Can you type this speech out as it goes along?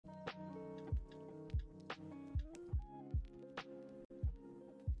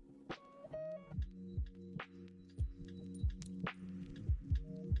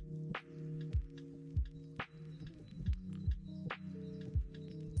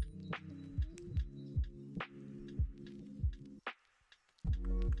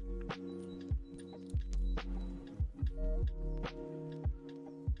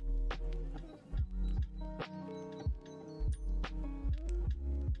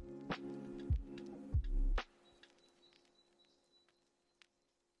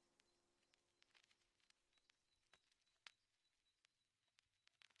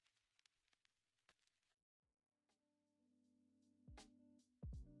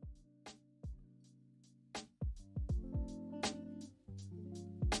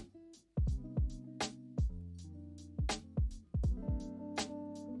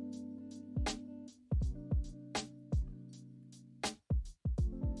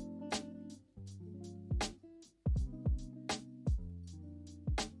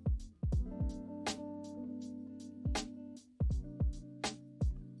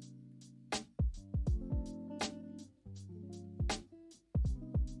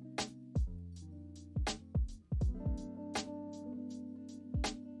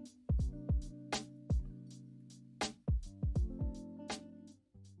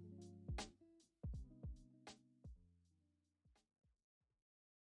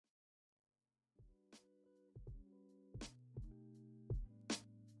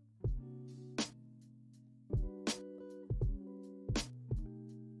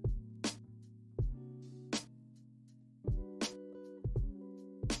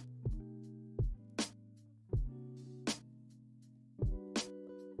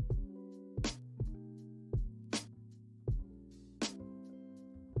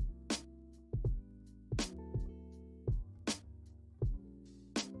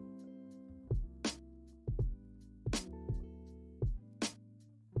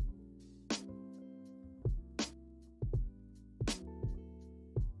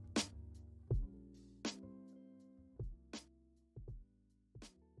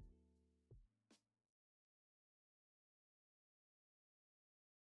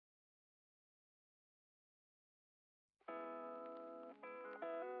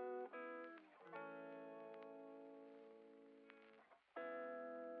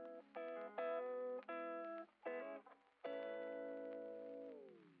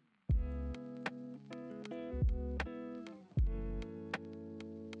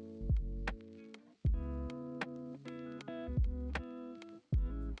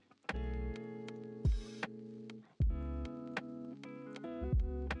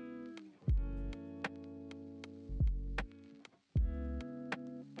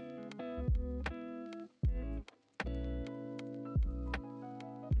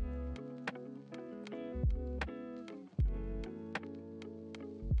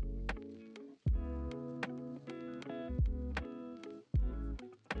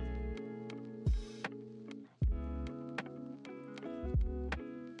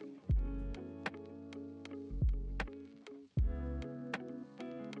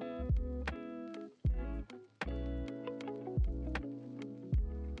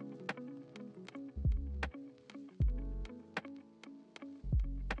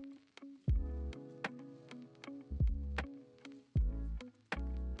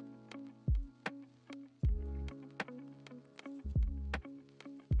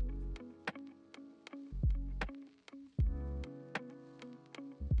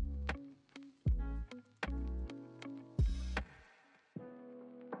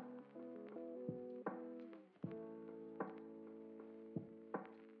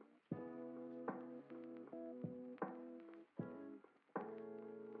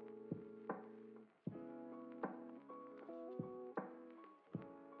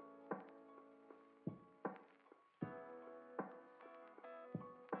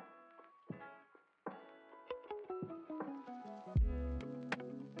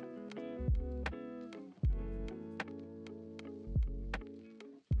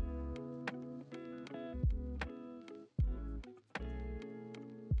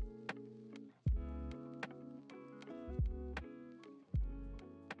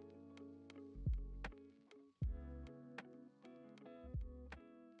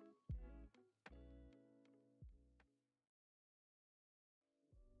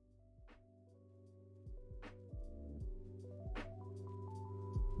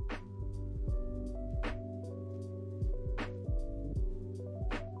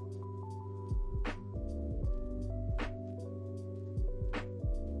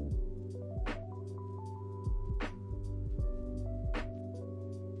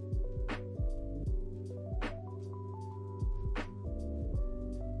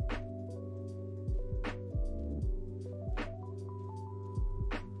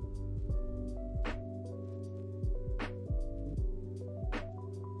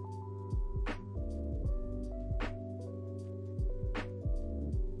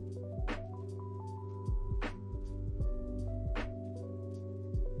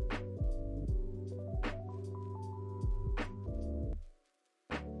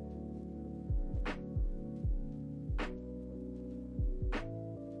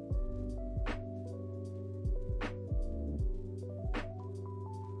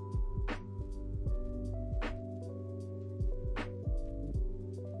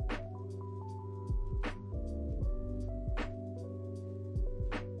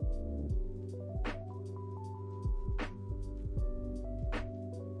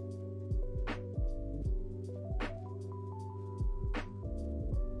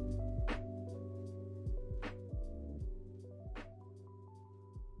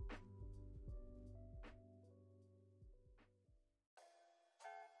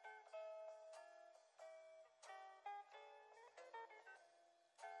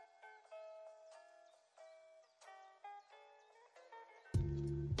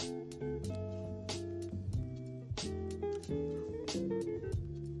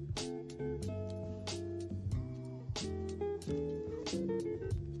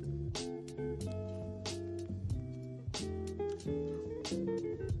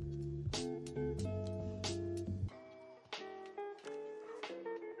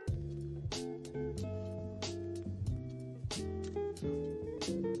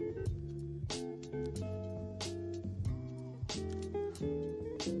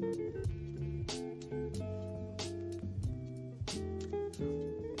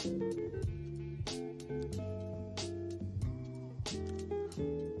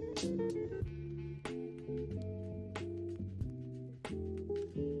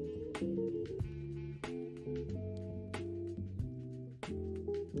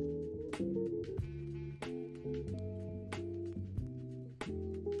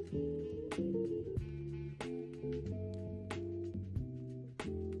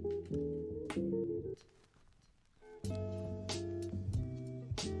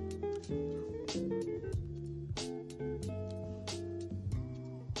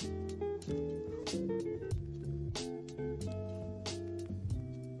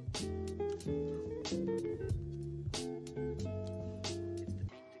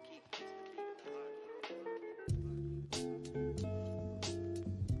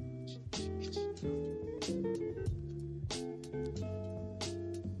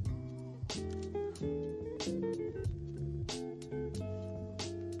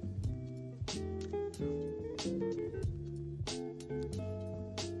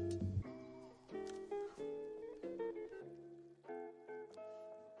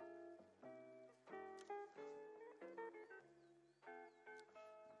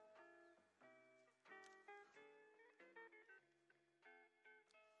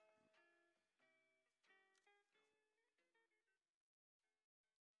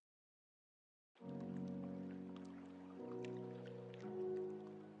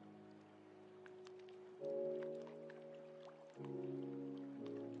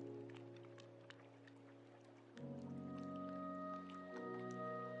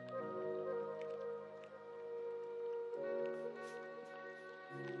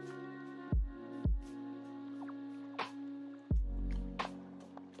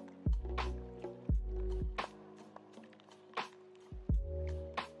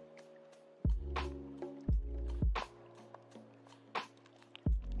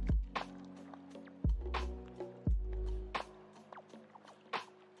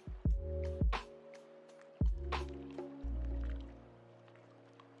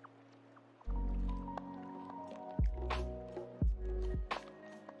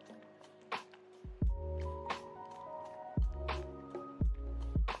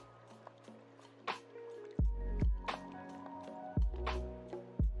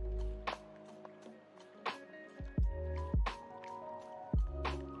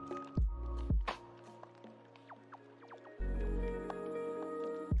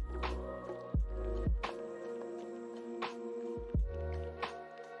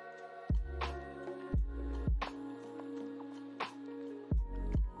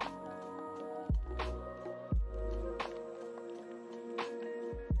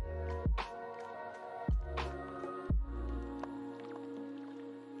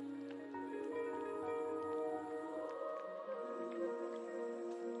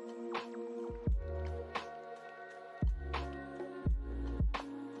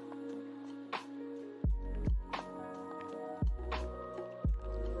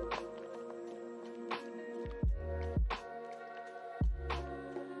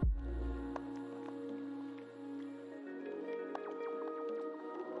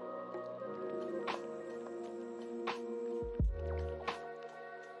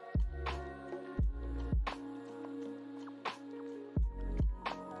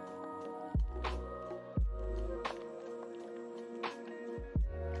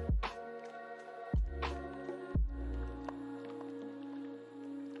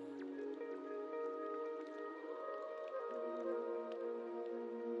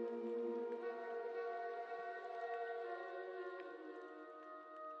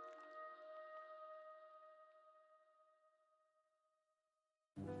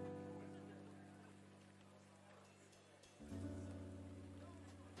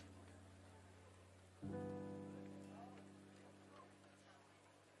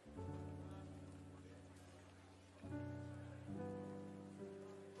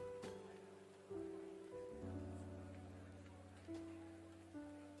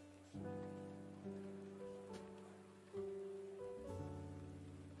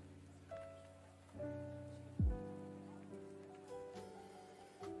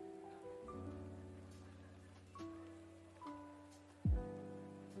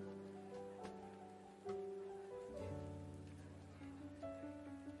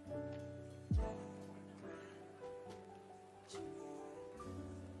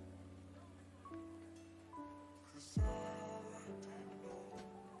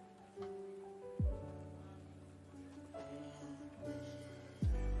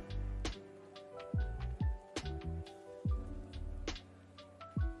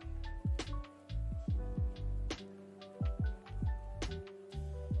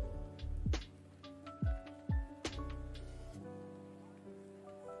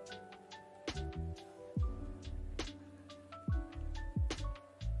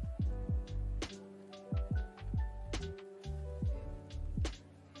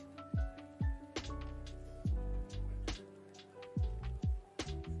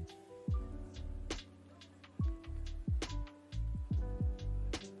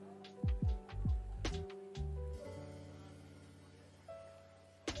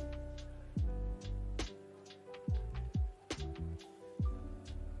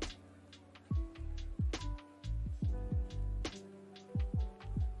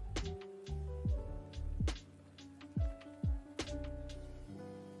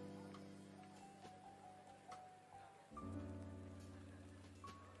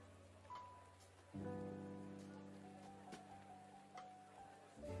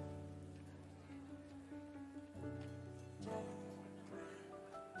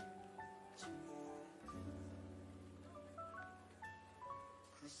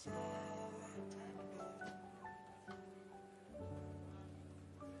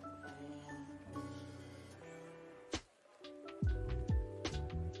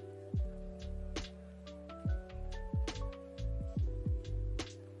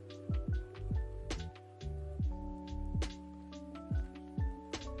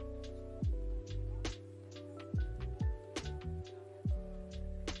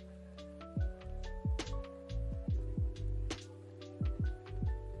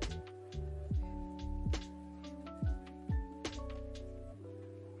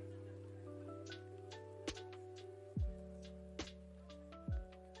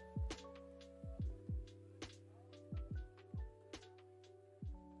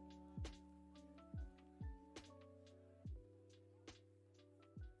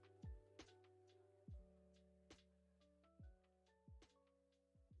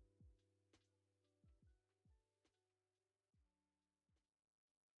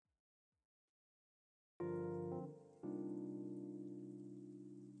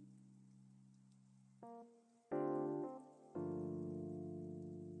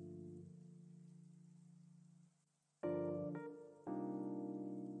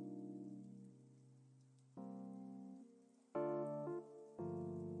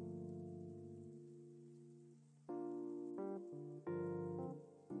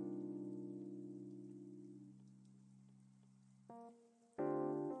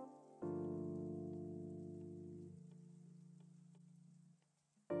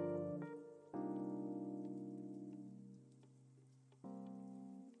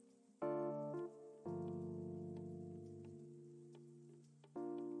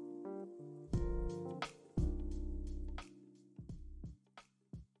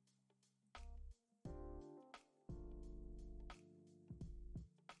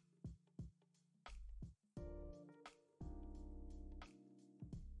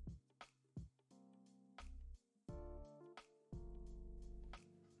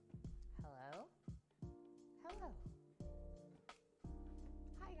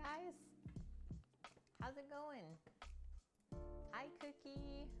How's it going? Hi,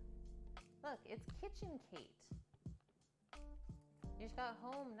 Cookie. Look, it's Kitchen Kate. You just got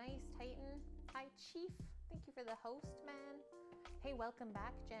home. Nice, Titan. Hi, Chief. Thank you for the host, man. Hey, welcome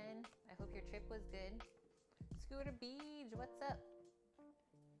back, Jen. I hope your trip was good. Scooter Beach, what's up?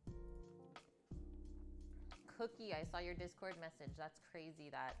 Cookie, I saw your Discord message. That's crazy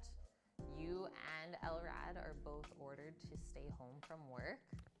that you and Elrad are both ordered to stay home from work.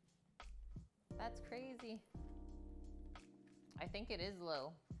 That's crazy. I think it is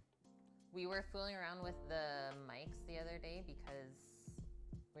low. We were fooling around with the mics the other day because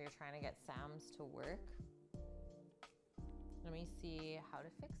we were trying to get Sam's to work. Let me see how to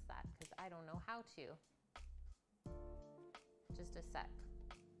fix that because I don't know how to. Just a sec.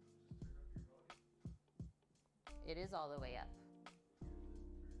 It is all the way up.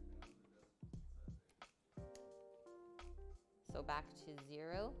 So back to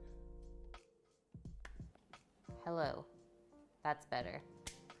 0. Hello. That's better.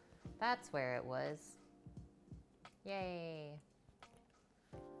 That's where it was. Yay.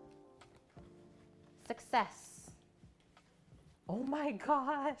 Success. Oh my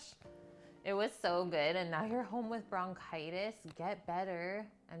gosh. It was so good. And now you're home with bronchitis. Get better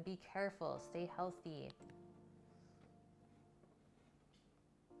and be careful. Stay healthy.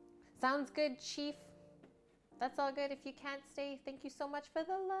 Sounds good, Chief. That's all good. If you can't stay, thank you so much for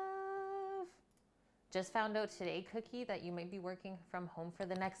the love. Just found out today, Cookie, that you might be working from home for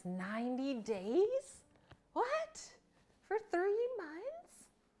the next 90 days? What? For 3 months?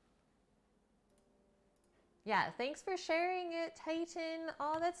 Yeah, thanks for sharing it, Titan.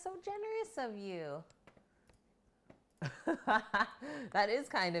 Oh, that's so generous of you. That is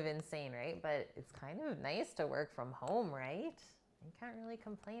kind of insane, right? But it's kind of nice to work from home, right? You can't really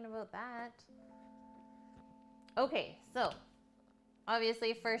complain about that. Okay, so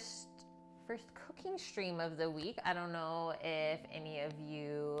obviously first cooking stream of the week. I don't know if any of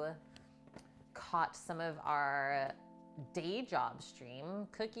you caught some of our day job stream.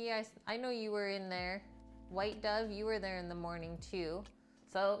 Cookie, I know you were in there. White Dove, you were there in the morning too.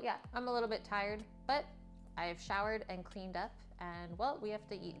 So yeah, I'm a little bit tired, but I've showered and cleaned up and well, we have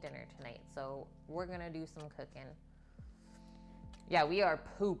to eat dinner tonight. So we're gonna do some cooking. Yeah, we are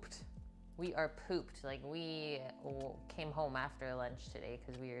pooped. We are pooped. Like we came home after lunch today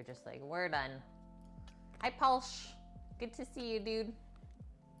because we were just like, we're done. Hi, Pulsh. Good to see you, dude.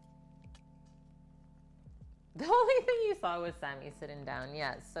 The only thing you saw was Sammy sitting down.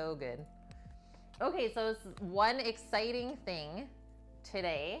 Yeah, so good. Okay, so one exciting thing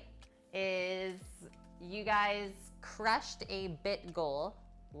today is you guys crushed a bit goal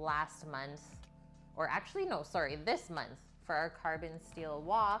last month, or actually, no, sorry, this month for our carbon steel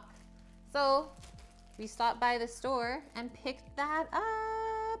walk. So we stopped by the store and picked that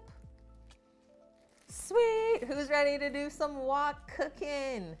up. Sweet, who's ready to do some wok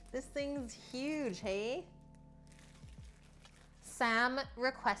cooking? This thing's huge, hey? Sam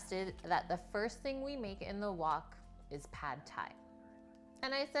requested that the first thing we make in the wok is pad thai.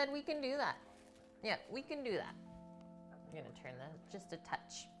 And I said, we can do that. Yeah, we can do that. I'm gonna turn that just a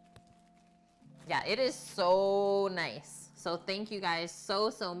touch. Yeah, it is so nice. So thank you guys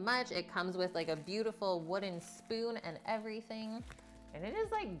so much. It comes with like a beautiful wooden spoon and everything. And it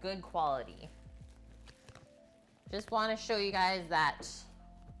is like good quality. Just wanna show you guys that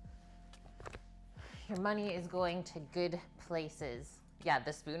your money is going to good places. Yeah,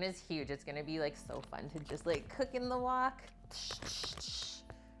 the spoon is huge. It's gonna be like so fun to just like cook in the wok.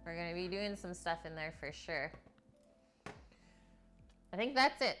 We're gonna be doing some stuff in there for sure. I think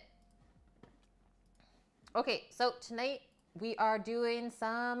that's it. Okay, so tonight we are doing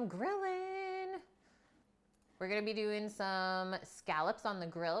some grilling. We're gonna be doing some scallops on the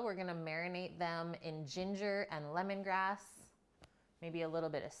grill. We're gonna marinate them in ginger and lemongrass, maybe a little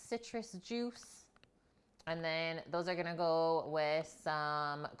bit of citrus juice. And then those are gonna go with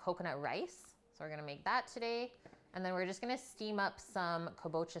some coconut rice. So we're gonna make that today. And then we're just gonna steam up some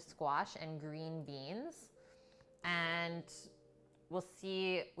kabocha squash and green beans. And we'll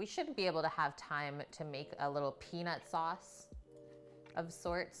see, we should be able to have time to make a little peanut sauce of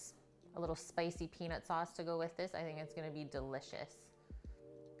sorts, a little spicy peanut sauce to go with this. I think it's gonna be delicious.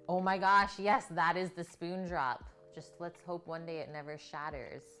 Oh my gosh, yes, that is the spoon drop. Just let's hope one day it never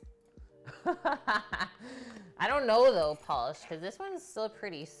shatters. I don't know though, Polish, because this one's still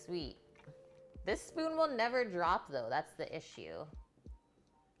pretty sweet. This spoon will never drop though, that's the issue.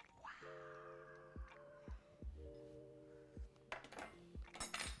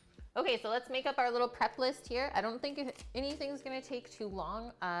 Okay, so let's make up our little prep list here. I don't think anything's gonna take too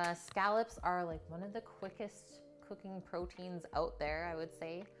long. Scallops are like one of the quickest cooking proteins out there, I would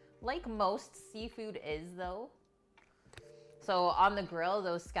say. Like most seafood is though. So on the grill,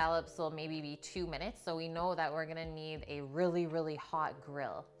 those scallops will maybe be 2 minutes. So we know that we're gonna need a really hot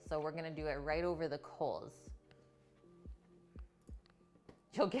grill. So we're gonna do it right over the coals.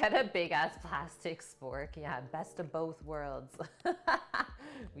 You'll get a big ass plastic spork. Yeah, best of both worlds.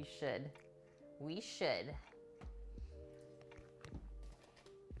 We should. We should.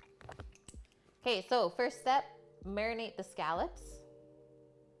 Okay, so first step, marinate the scallops.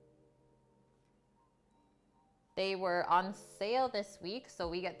 They were on sale this week, so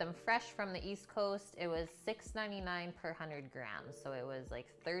we get them fresh from the East Coast. It was $6.99 per 100 grams, so it was like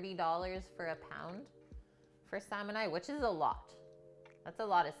 $30 for a pound for Sam and I, which is a lot. That's a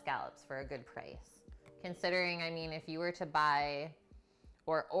lot of scallops for a good price. Considering, I mean, if you were to buy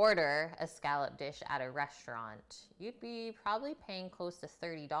or order a scallop dish at a restaurant, you'd be probably paying close to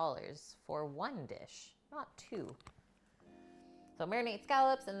 $30 for one dish, not two. So marinate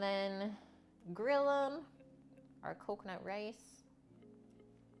scallops and then grill them. Our coconut rice,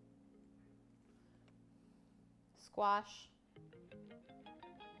 squash,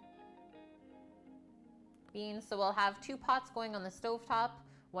 beans. So we'll have 2 pots going on the stovetop,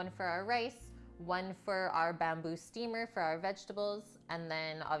 one for our rice, one for our bamboo steamer for our vegetables, and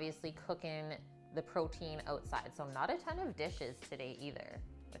then obviously cooking the protein outside. So not a ton of dishes today either,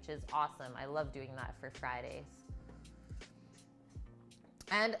 which is awesome. I love doing that for Fridays.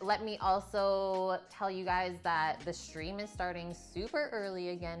 And let me also tell you guys that the stream is starting super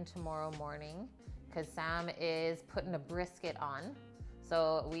early again tomorrow morning because Sam is putting a brisket on.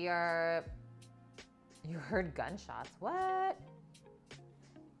 So we are, you heard gunshots, what?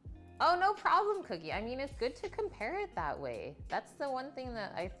 Oh, no problem, Cookie. I mean, it's good to compare it that way. That's the one thing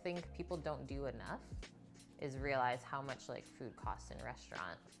that I think people don't do enough is realize how much like food costs in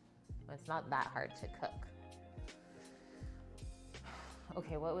restaurants. It's not that hard to cook.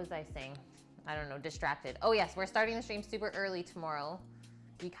 Okay, what was I saying? I don't know, distracted. Oh yes, we're starting the stream super early tomorrow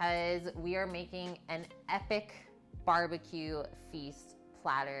because we are making an epic barbecue feast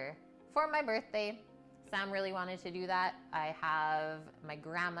platter for my birthday. Sam really wanted to do that. I have my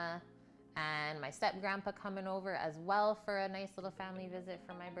grandma and my step grandpa coming over as well for a nice little family visit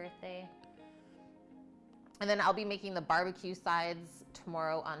for my birthday. And then I'll be making the barbecue sides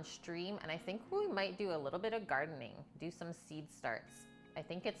tomorrow on stream. And I think we might do a little bit of gardening, do some seed starts. I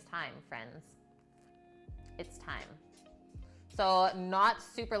think it's time, friends. It's time. So not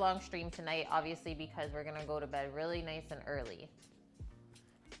super long stream tonight, obviously, because we're gonna go to bed really nice and early.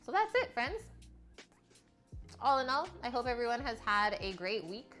 So that's it, friends. All in all, I hope everyone has had a great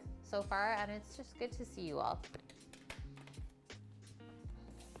week so far, and it's just good to see you all.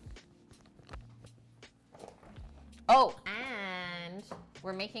 Oh, and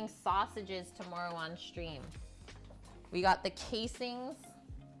we're making sausages tomorrow on stream. We got the casings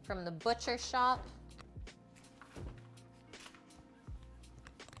from the butcher shop.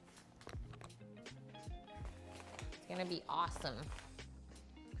 It's gonna be awesome.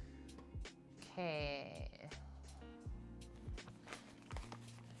 Okay.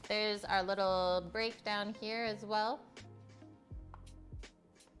 There's our little breakdown here as well.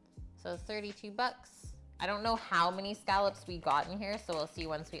 So 32 bucks. I don't know how many scallops we got in here, so we'll see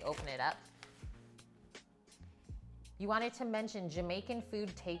once we open it up. You wanted to mention Jamaican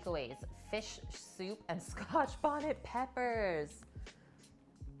food takeaways, fish soup and Scotch bonnet peppers.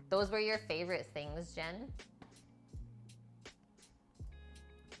 Those were your favorite things, Jen?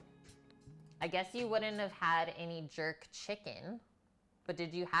 I guess you wouldn't have had any jerk chicken, but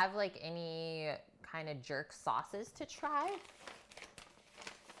did you have like any kind of jerk sauces to try?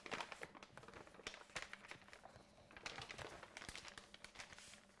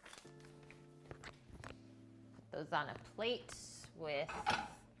 Those on a plate with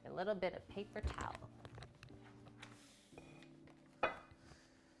a little bit of paper towel.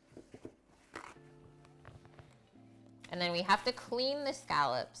 And then we have to clean the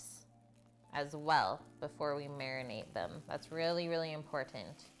scallops as well before we marinate them. That's really, really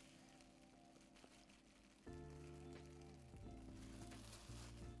important.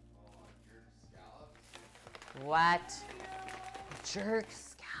 What? Jerk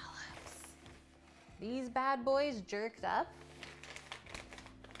scallops. These bad boys jerked up.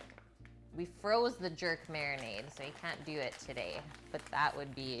 We froze the jerk marinade, so you can't do it today, but that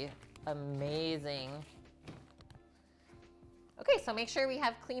would be amazing. Okay, so make sure we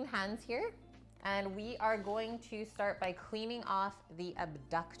have clean hands here, and we are going to start by cleaning off the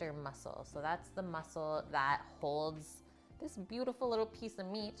abductor muscle. So that's the muscle that holds this beautiful little piece of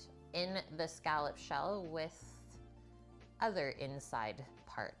meat in the scallop shell with other inside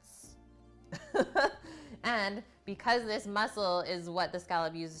parts. And because this muscle is what the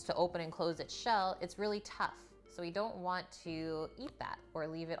scallop uses to open and close its shell, it's really tough. So we don't want to eat that or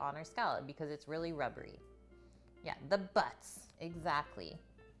leave it on our scallop because it's really rubbery. Yeah, the butts, exactly.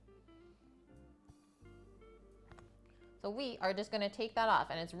 So we are just gonna take that off,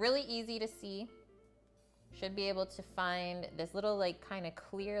 and it's really easy to see. Should be able to find this little like kind of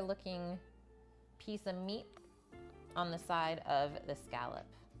clear looking piece of meat on the side of the scallop.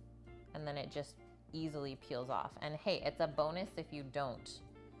 And then it just easily peels off. And hey, it's a bonus if you don't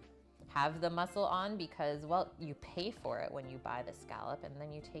have the muscle on because, well, you pay for it when you buy the scallop and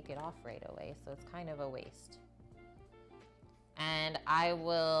then you take it off right away. So it's kind of a waste. And I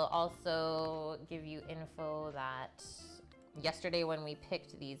will also give you info that yesterday when we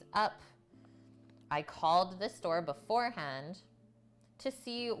picked these up, I called the store beforehand to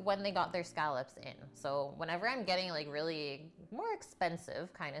see when they got their scallops in. So whenever I'm getting like really more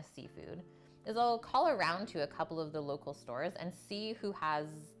expensive kind of seafood, is I'll call around to a couple of the local stores and see who has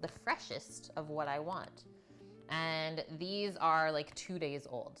the freshest of what I want. And these are like 2 days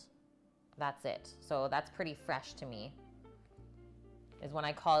old. That's it. So that's pretty fresh to me. Is when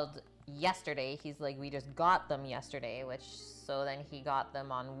I called yesterday, he's like, we just got them yesterday, which, so then he got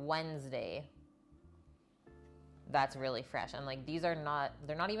them on Wednesday. That's really fresh. And like, these are not,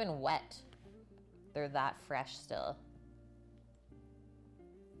 they're not even wet. They're that fresh still.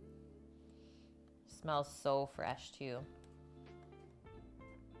 Smells so fresh too.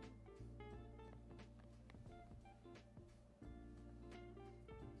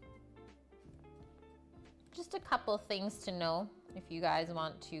 Just a couple things to know if you guys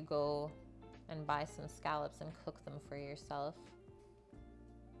want to go and buy some scallops and cook them for yourself.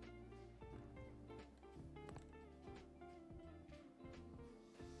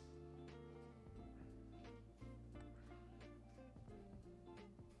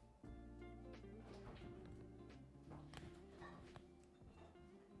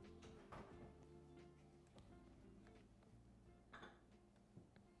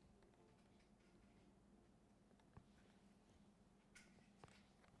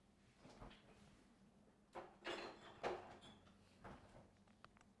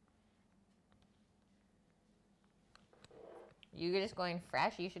 You're just going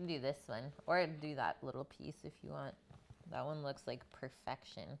fresh, you should do this one. Or do that little piece if you want. That one looks like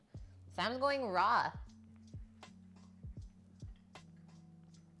perfection. Sam's going raw.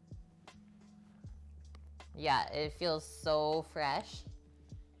 Yeah, it feels so fresh.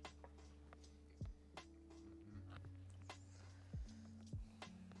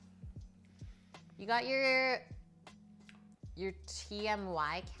 You got your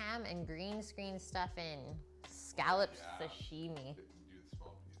TMY cam and green screen stuff in scallop sashimi. Do the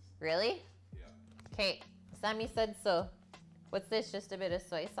small piece. Really? Yeah. Okay, Sammy said so. What's this? Just a bit of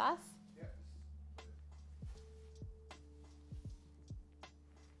soy sauce?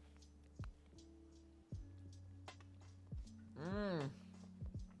 Mmm.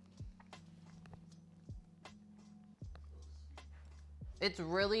 It's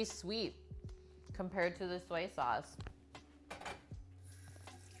really sweet compared to the soy sauce.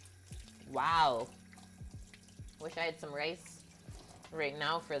 Wow. Wish I had some rice right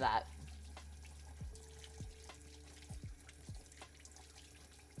now for that.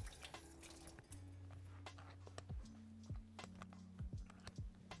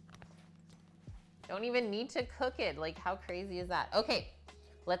 Don't even need to cook it. Like, how crazy is that? Okay,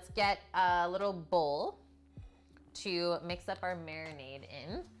 let's get a little bowl to mix up our marinade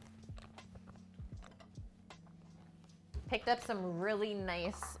in. Picked up some really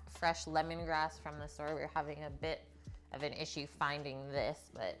nice fresh lemongrass from the store. We were having a bit of an issue finding this,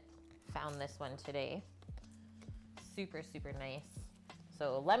 but found this one today. Super, super nice.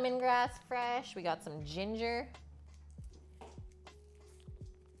 So lemongrass fresh. We got some ginger.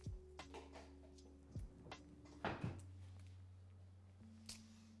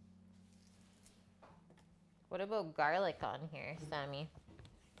 What about garlic on here, Sammy?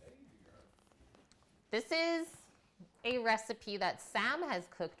 This is a recipe that Sam has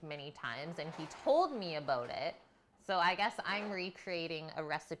cooked many times and he told me about it. So I guess I'm recreating a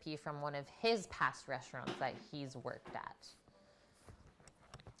recipe from one of his past restaurants that he's worked at.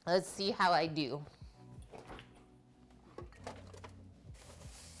 Let's see how I do.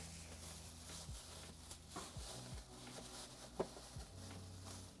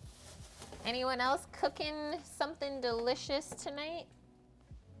 Anyone else cooking something delicious tonight?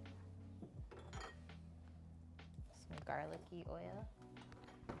 Some garlicky oil.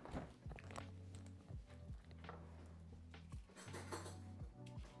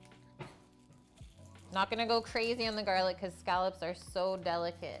 Not gonna go crazy on the garlic because scallops are so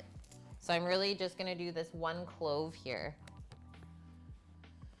delicate. So I'm really just gonna do this one clove here.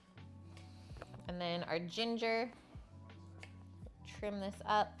 And then our ginger, trim this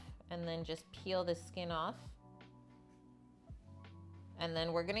up. And then just peel the skin off. And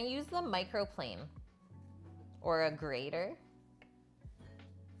then we're gonna use the microplane or a grater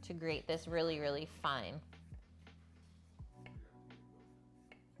to grate this really, really fine.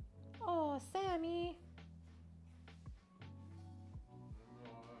 Oh, Sammy.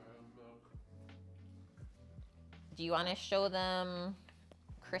 Do you wanna show them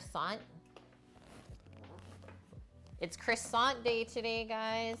croissant? It's croissant day today,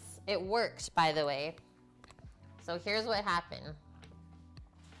 guys. It worked, by the way. So here's what happened.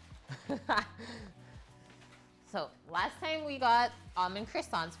 So last time we got almond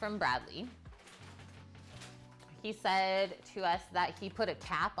croissants from Bradley. He said to us that he put a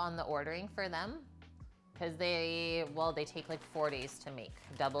cap on the ordering for them because they take like 4 days to make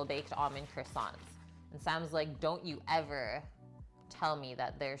double baked almond croissants. And Sam's like, don't you ever tell me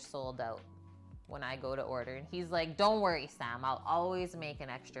that they're sold out when I go to order. And he's like, don't worry, Sam, I'll always make an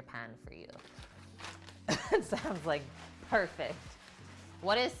extra pan for you. And Sam's like, perfect.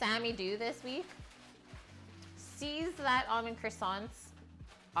 What does Sammy do this week? Sees that almond croissants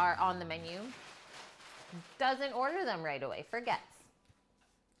are on the menu, doesn't order them right away, forgets.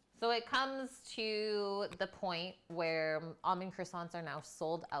 So it comes to the point where almond croissants are now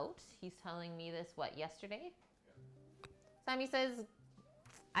sold out. He's telling me this, what, yesterday? Yeah. Sammy says,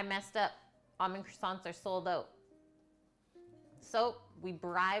 I messed up. Almond croissants are sold out. So we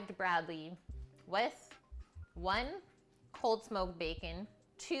bribed Bradley with 1, cold smoked bacon,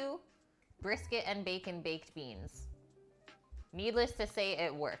 2, brisket and bacon baked beans. Needless to say,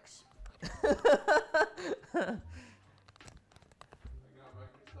 it worked.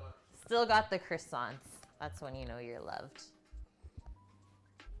 Still got the croissants. That's when you know you're loved.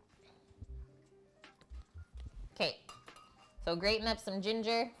 Okay, so grating up some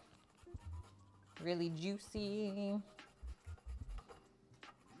ginger. Really juicy.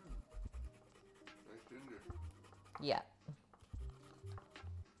 Nice ginger. Yeah.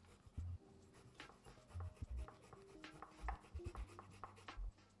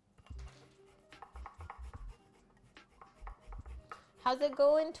 How's it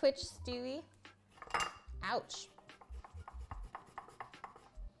going, Twitch Stewie? Ouch.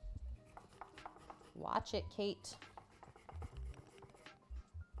 Watch it, Kate.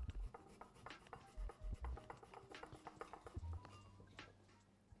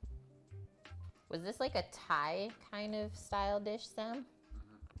 Was this like a Thai kind of style dish, Sam?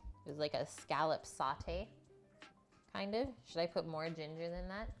 Mm-hmm. It was like a scallop saute, kind of. Should I put more ginger than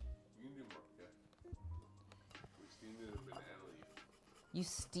that? You can do more, yeah. We steamed it in banana leaf. You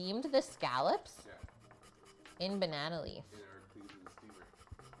steamed the scallops? Yeah. in banana leaf. in our Cleveland steamer.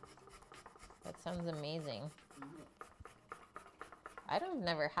 That sounds amazing. I've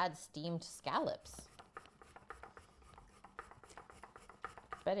never had steamed scallops.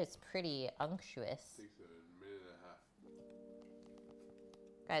 Bet it's pretty unctuous. Takes a minute and a half.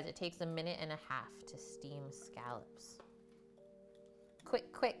 Guys, it takes a minute and a half to steam scallops.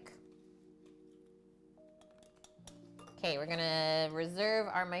 Quick, quick. Okay, we're gonna reserve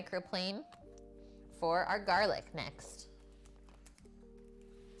our microplane for our garlic next.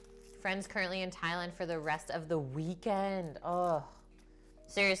 Friends currently in Thailand for the rest of the weekend. Oh,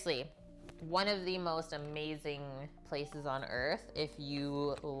 seriously, one of the most amazing places on earth if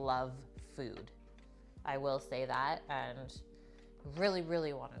you love food. I will say that, and really,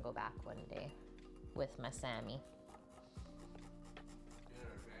 really want to go back one day with my Sammy.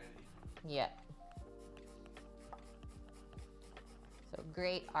 Yeah. So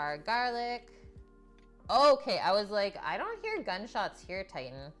grate our garlic. Okay, I was like, I don't hear gunshots here,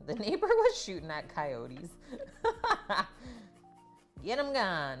 Titan. The neighbor was shooting at coyotes. Get them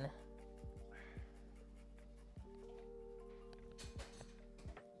gone.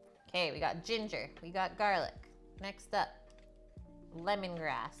 Okay, we got ginger, we got garlic. Next up,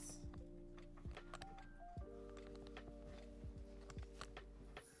 lemongrass.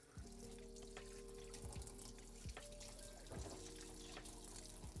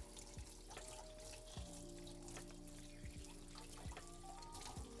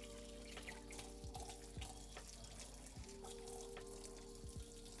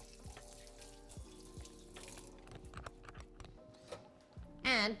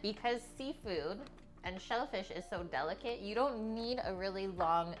 And because seafood and shellfish is so delicate, you don't need a really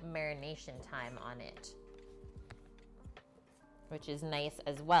long marination time on it, which is nice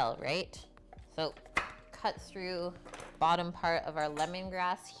as well, right? So cut through bottom part of our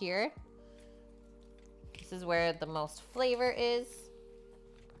lemongrass here. This is where the most flavor is.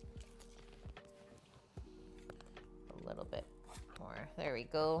 A little bit more, there we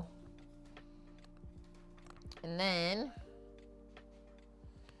go. And then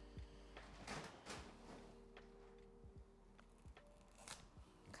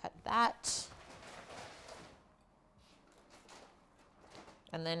cut that.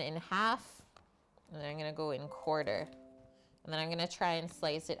 And then in half, and then I'm gonna go in quarter. And then I'm gonna try and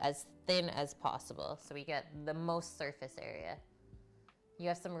slice it as thin as possible so we get the most surface area. You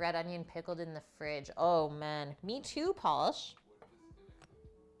have some red onion pickled in the fridge. Oh man, me too, Polish.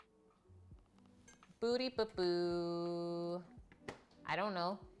 Booty boo. I don't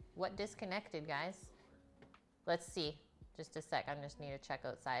know. What disconnected, guys? Let's see. Just a sec, I just need to check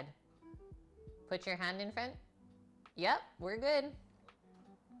outside. Put your hand in front. Yep, we're good.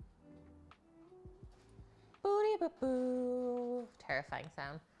 Booty boo. Terrifying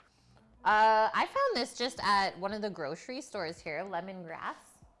sound. I found this just at one of the grocery stores here, lemongrass.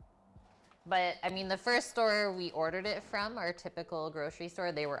 But I mean, the first store we ordered it from, our typical grocery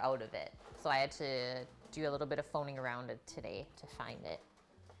store, they were out of it. So I had to do a little bit of phoning around today to find it.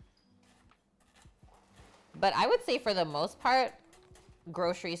 But I would say for the most part,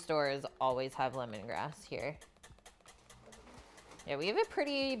 grocery stores always have lemongrass here. Yeah, we have a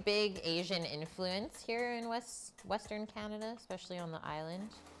pretty big Asian influence here in Western Canada, especially on the island.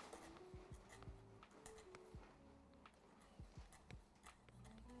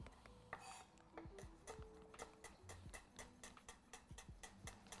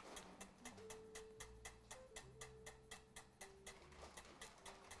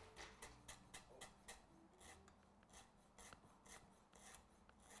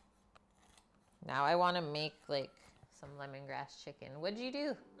 Now I want to make like some lemongrass chicken. What'd you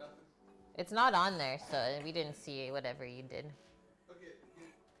do? Nothing. It's not on there, so we didn't see whatever you did. Okay.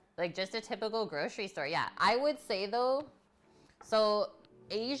 Like just a typical grocery store. Yeah, I would say though, so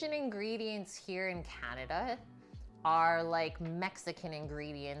Asian ingredients here in Canada are like Mexican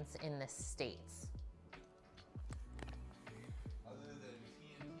ingredients in the States. Other than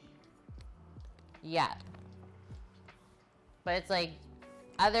TNT. Yeah. But it's like,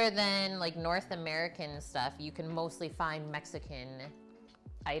 other than like North American stuff, you can mostly find Mexican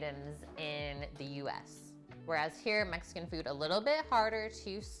items in the US. Whereas here, Mexican food, a little bit harder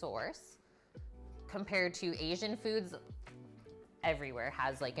to source compared to Asian foods. Everywhere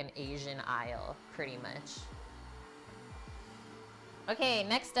has like an Asian aisle, pretty much. Okay,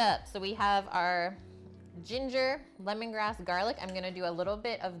 next up, so we have our ginger, lemongrass, garlic. I'm gonna do a little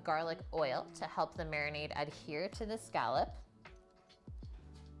bit of garlic oil to help the marinade adhere to the scallop.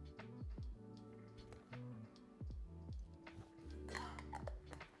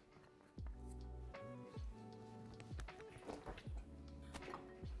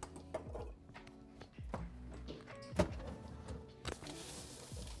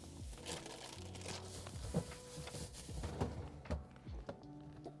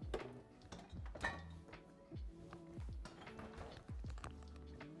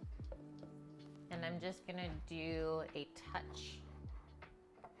 I'm just gonna do a touch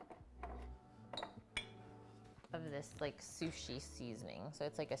of this like sushi seasoning. So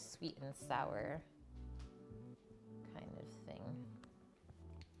it's like a sweet and sour kind of thing.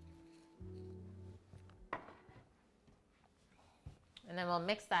 And then we'll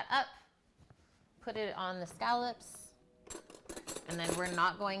mix that up, put it on the scallops, and then we're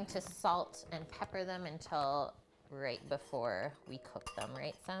not going to salt and pepper them until right before we cook them,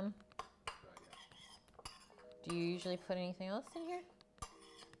 right, Sam? Do you usually put anything else in here? The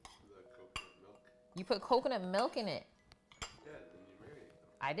coconut milk. You put coconut milk in it. Yeah, and then you marinate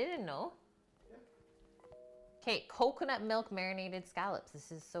them. I didn't know. Yeah. Okay, coconut milk marinated scallops.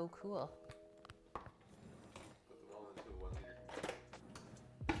 This is so cool. Put them all into 1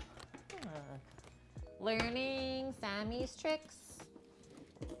 liter. Learning Sammy's tricks.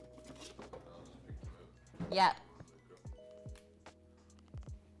 I'll just pick them out. Yeah.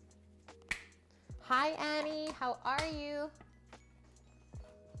 Hi, Annie. How are you?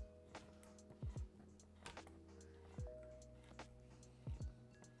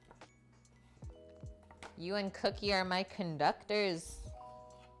 You and Cookie are my conductors.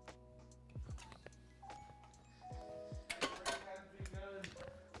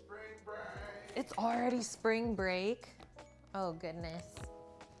 Spring break. It's already spring break. Oh, goodness.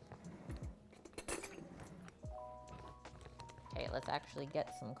 Okay, let's actually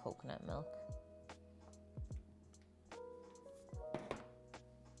get some coconut milk.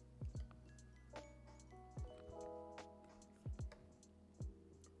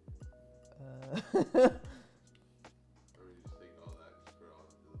 Or we just take all that, just put it all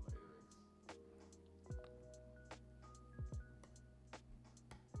into the Vitamix.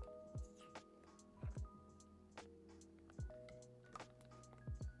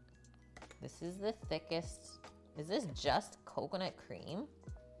 This is the thickest. Is this just coconut cream?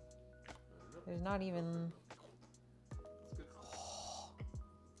 There's not even. It's good.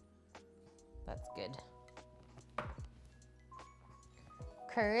 That's good.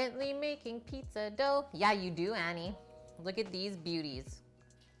 Currently making pizza dough. Yeah, you do, Annie. Look at these beauties.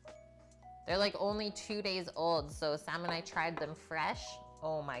 They're like only 2 days old, so Sam and I tried them fresh.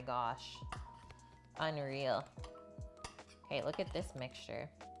 Oh my gosh. Unreal. Okay, look at this mixture.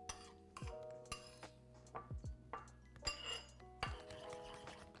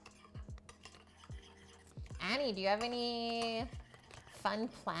 Annie, do you have any fun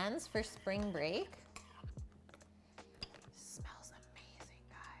plans for spring break? Smells amazing,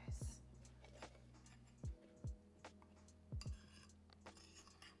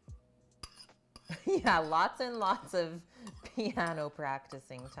 guys. Yeah, lots and lots of piano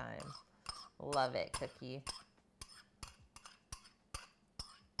practicing time. Love it, Cookie.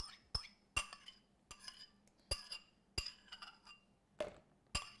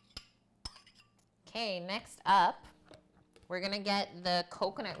 Okay, next up, we're gonna get the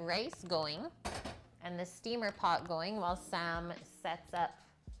coconut rice going and the steamer pot going while Sam sets up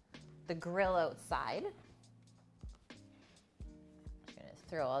the grill outside. Just gonna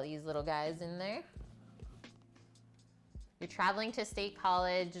throw all these little guys in there. You're traveling to State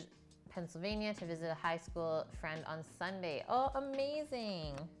College, Pennsylvania to visit a high school friend on Sunday. Oh,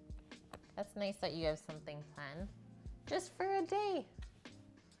 amazing. That's nice that you have something planned just for a day.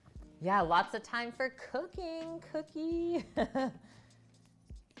 Yeah, lots of time for cooking, Cookie.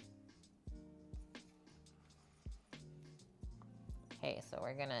 Okay, so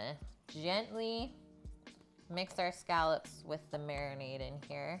we're gonna gently mix our scallops with the marinade in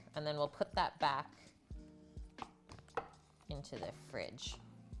here, and then we'll put that back into the fridge.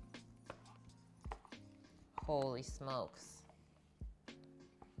 Holy smokes.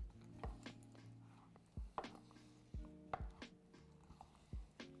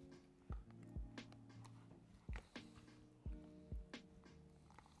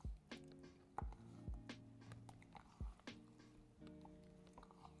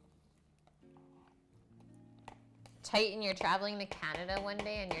 Titan, you're traveling to Canada one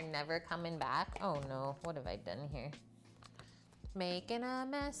day and you're never coming back? Oh no, what have I done here? Making a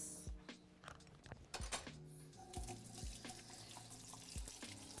mess.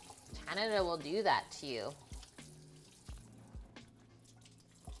 Canada will do that to you.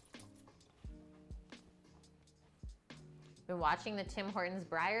 Been watching the Tim Hortons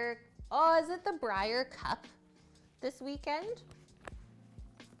Briar. Oh, is it the Briar Cup this weekend?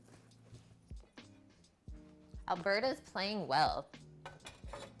 Alberta's playing well.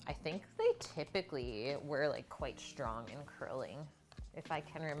 I think they typically were like quite strong in curling, if I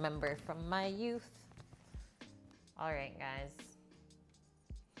can remember from my youth. All right, guys.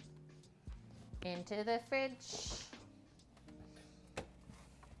 Into the fridge.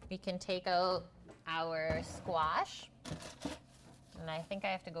 We can take out our squash. And I think I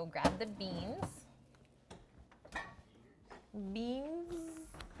have to go grab the beans. Beans.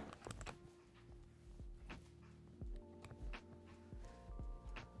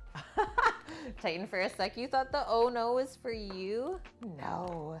 Tighten for a sec. You thought the oh no was for you?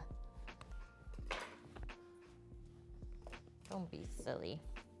 No. Don't be silly.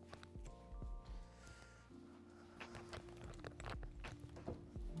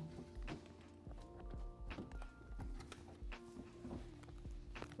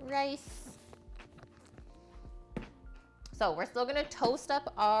 Rice. So we're still gonna toast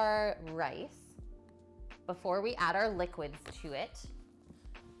up our rice before we add our liquids to it.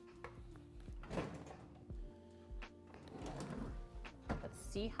 Let's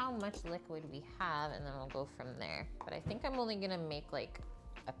see how much liquid we have and then we'll go from there. But I think I'm only gonna make like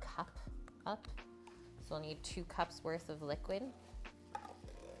a cup up. So we'll need 2 cups worth of liquid.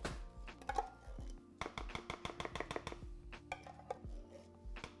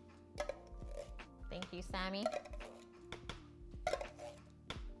 Thank you, Sammy.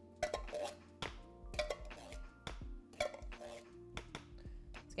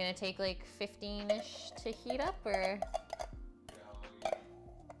 It's gonna take like 15-ish to heat up, or?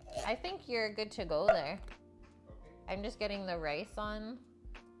 I think you're good to go there. Okay. I'm just getting the rice on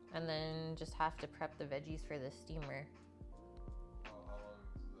and then just have to prep the veggies for the steamer. How long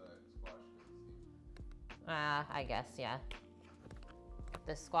is that squash gonna steam? I guess, yeah.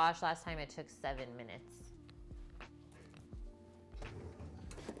 The squash last time it took 7 minutes.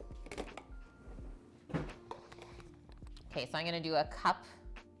 Okay, so I'm gonna do a cup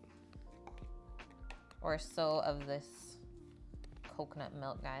or so of this coconut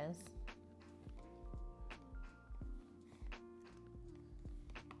milk, guys.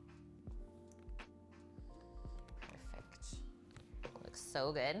 Perfect. Looks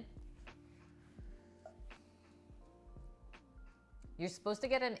so good. You're supposed to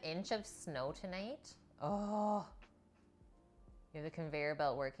get an inch of snow tonight. Oh, you have the conveyor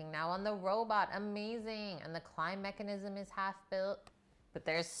belt working now on the robot. Amazing. And the climb mechanism is half built, but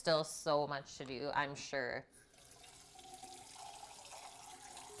there's still so much to do, I'm sure.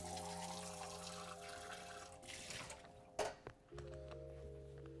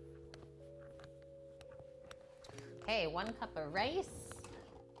 Okay, 1 cup of rice.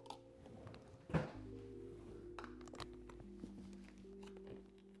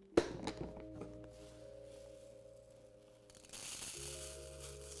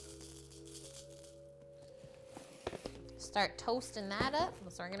 Start toasting that up.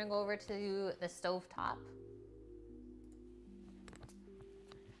 So we're gonna go over to the stove top.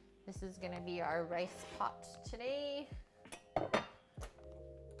 This is gonna be our rice pot today.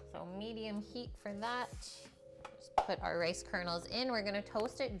 So medium heat for that. Just put our rice kernels in. We're gonna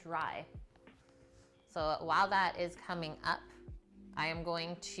toast it dry. So while that is coming up, I am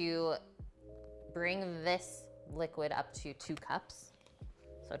going to bring this liquid up to 2 cups.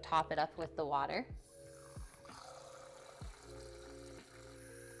 So top it up with the water.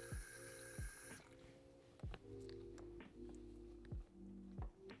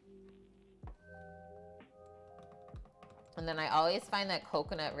 And then I always find that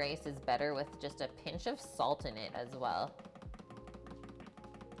coconut rice is better with just a pinch of salt in it as well.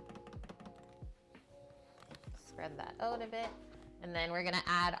 Spread that out a bit. And then we're gonna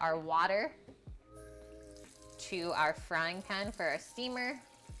add our water to our frying pan for our steamer.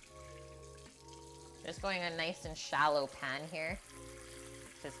 Just going a nice and shallow pan here.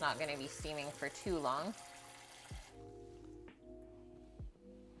 So it's not gonna be steaming for too long.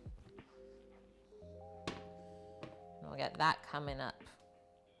 We'll get that coming up.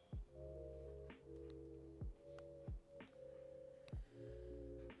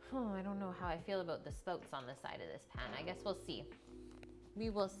 Oh, I don't know how I feel about the spouts on the side of this pan. I guess we'll see. We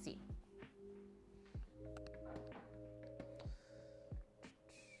will see.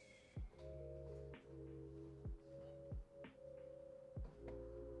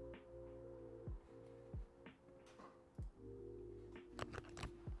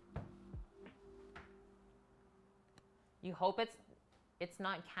 You hope it's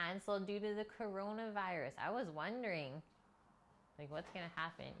not canceled due to the coronavirus. I was wondering, like, what's gonna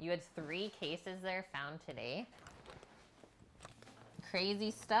happen? You had 3 cases there found today.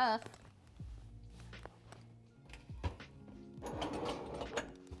 Crazy stuff.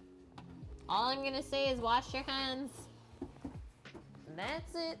 All I'm gonna say is wash your hands.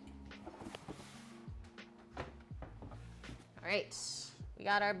 That's it. All right, we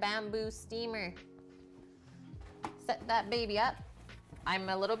got our bamboo steamer. Set that baby up. I'm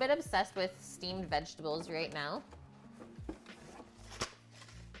a little bit obsessed with steamed vegetables right now.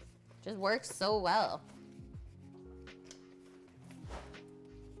 Just works so well.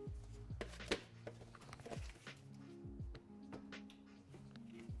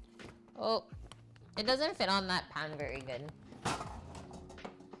 Oh, it doesn't fit on that pan very good. I'm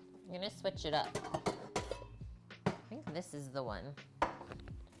gonna switch it up. I think this is the one.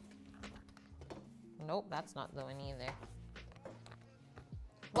 Nope, that's not the one either.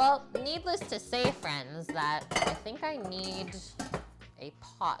 Well, needless to say, friends, that I think I need a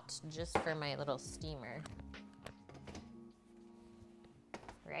pot just for my little steamer.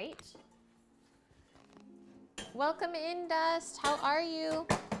 Right? Welcome in, Dust. How are you?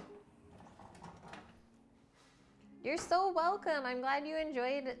 You're so welcome. I'm glad you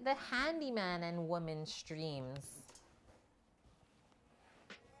enjoyed the handyman and woman streams.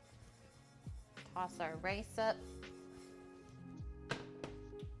 Toss our rice up.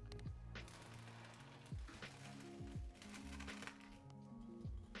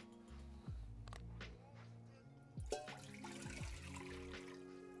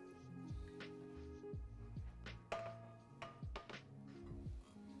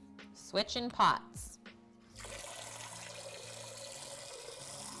 Switching pots.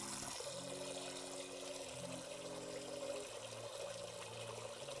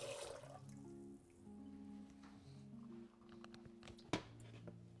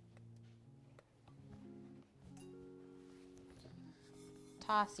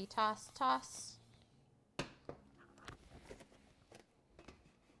 Tossy, toss, toss.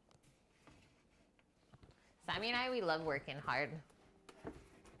 Sammy and I, we love working hard.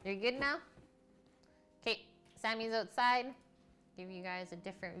 You're good now? Okay, Sammy's outside. Give you guys a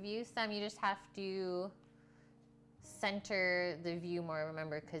different view. Sam, you just have to center the view more,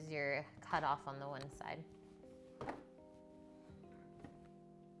 remember, because you're cut off on the one side.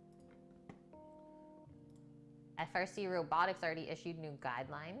 FRC Robotics already issued new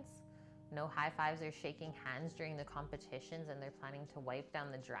guidelines. No high fives or shaking hands during the competitions, and they're planning to wipe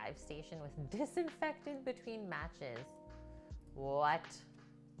down the drive station with disinfectant between matches. What?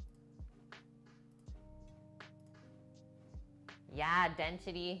 Yeah,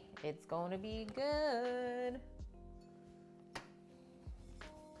 density, it's going to be good.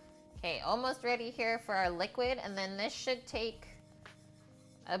 Okay, almost ready here for our liquid, and then this should take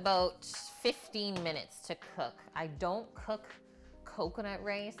about 15 minutes to cook. I don't cook coconut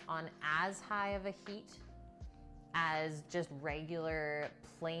rice on as high of a heat as just regular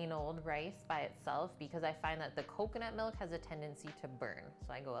plain old rice by itself, because I find that the coconut milk has a tendency to burn.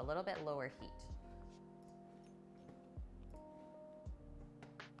 So I go a little bit lower heat.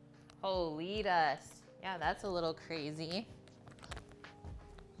 Holy dust. Yeah, that's a little crazy.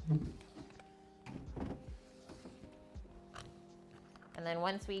 And then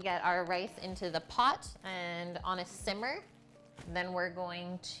once we get our rice into the pot and on a simmer, then we're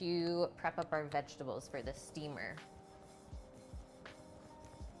going to prep up our vegetables for the steamer.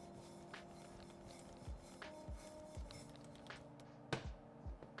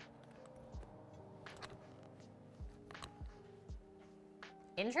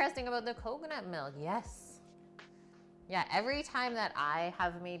 Interesting about the coconut milk, yes. Yeah, every time that I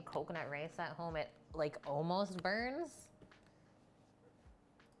have made coconut rice at home, it like almost burns.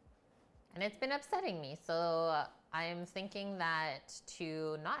 And it's been upsetting me, so I'm thinking that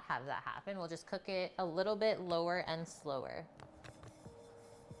to not have that happen, we'll just cook it a little bit lower and slower.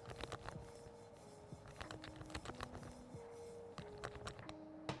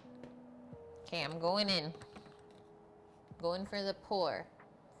 Okay, I'm going in. Going for the pour.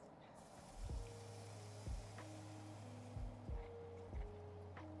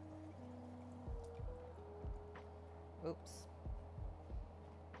 Oops.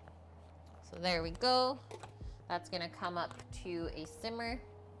 So there we go. That's gonna come up to a simmer.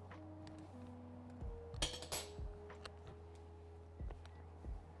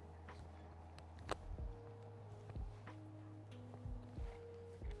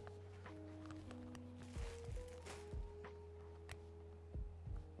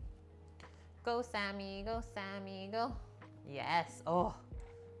 Go, Sammy, go, Sammy, go. Yes, oh,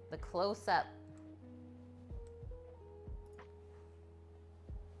 the close-up.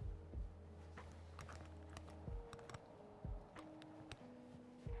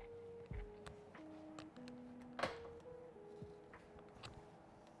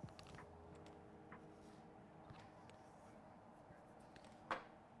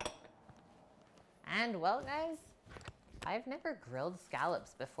 And well, guys, I've never grilled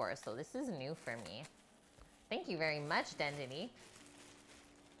scallops before, so this is new for me. Thank you very much, Dendity.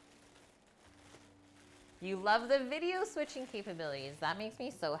 You love the video switching capabilities. That makes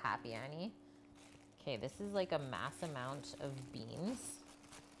me so happy, Annie. Okay, this is like a mass amount of beans.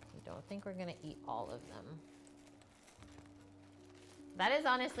 We don't think we're gonna eat all of them. That is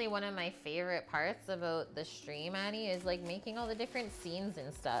honestly one of my favorite parts about the stream, Annie, is like making all the different scenes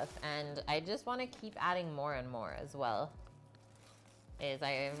and stuff. And I just want to keep adding more and more as well.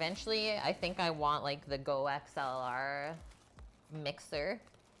 I think I want like the Go XLR mixer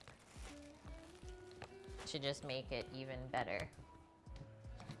to just make it even better.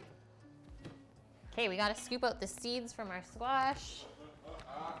 Okay, we gotta scoop out the seeds from our squash.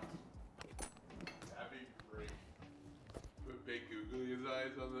 That'd be great. Put big googly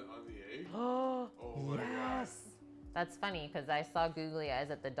eyes on the egg. Oh my God. That's funny because I saw googly eyes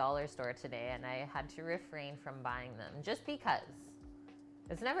at the dollar store today and I had to refrain from buying them just because.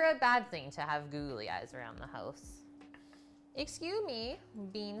 It's never a bad thing to have googly eyes around the house. Excuse me,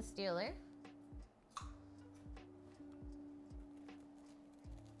 bean stealer.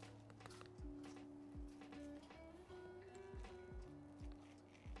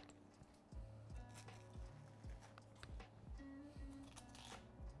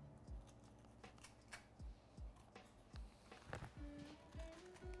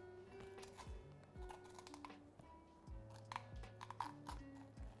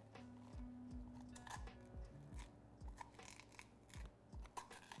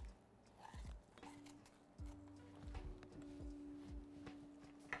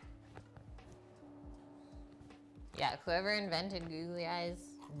 Yeah, whoever invented googly eyes,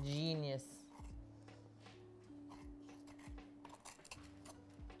 genius.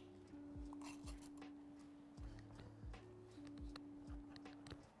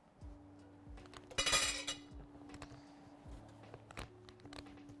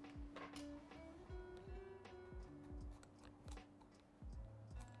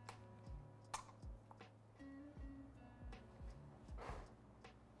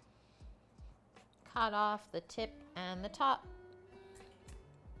 Cut off the tip and the top.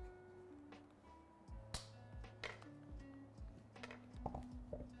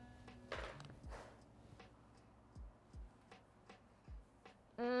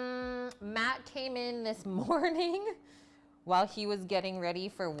 Matt came in this morning while he was getting ready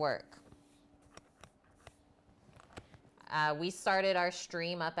for work. We started our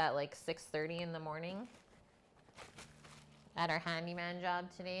stream up at like 6:30 in the morning at our handyman job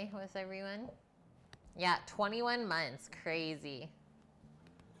today with everyone. Yeah, 21 months, crazy.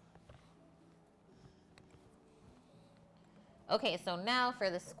 Okay, so now for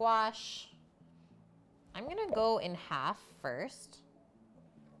the squash, I'm gonna go in half first.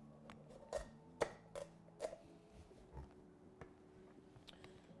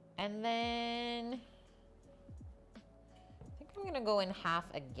 And then, I think I'm gonna go in half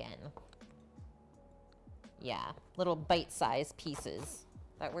again. Yeah, little bite-sized pieces.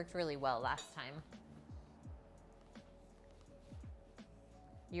 That worked really well last time.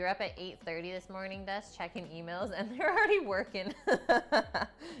 You're up at 8:30 this morning, Dust, checking emails, and they're already working.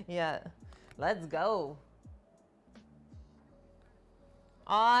 Yeah, let's go.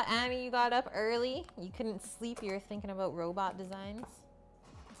 Aw, Annie, you got up early. You couldn't sleep, you were thinking about robot designs.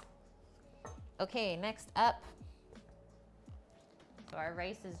 Okay, next up. So our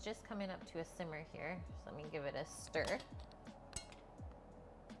rice is just coming up to a simmer here. So let me give it a stir.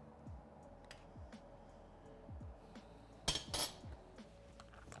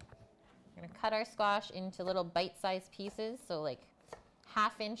 We're gonna cut our squash into little bite-sized pieces, so like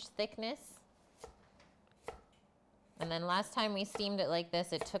 1/2 inch thickness. And then last time we steamed it like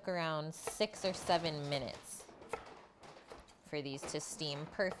this, it took around 6 or 7 minutes for these to steam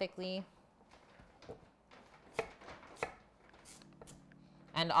perfectly.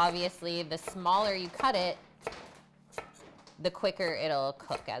 And obviously, the smaller you cut it, the quicker it'll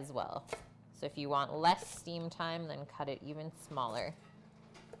cook as well. So if you want less steam time, then cut it even smaller.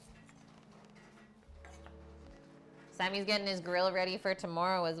 Sammy's getting his grill ready for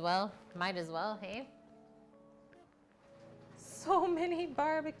tomorrow as well. Might as well, hey? So many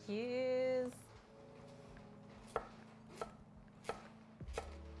barbecues.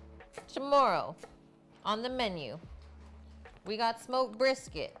 Tomorrow, on the menu, we got smoked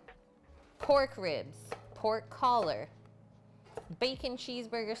brisket, pork ribs, pork collar, bacon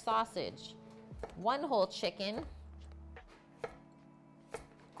cheeseburger sausage, 1 whole chicken,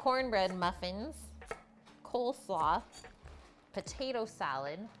 cornbread muffins, coleslaw, potato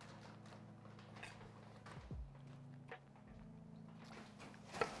salad,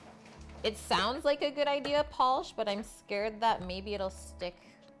 it sounds like a good idea, Polish, but I'm scared that maybe it'll stick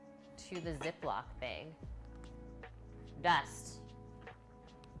to the Ziploc bag. Dust.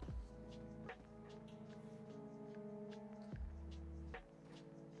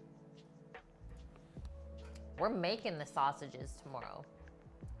 We're making the sausages tomorrow.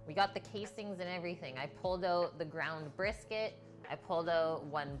 We got the casings and everything. I pulled out the ground brisket. I pulled out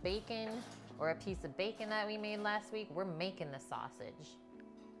one bacon, or a piece of bacon that we made last week. We're making the sausage.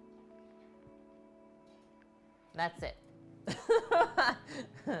 That's it.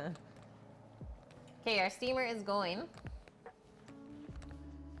 Okay, our steamer is going.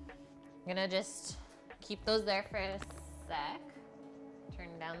 I'm gonna just keep those there for a sec. Turn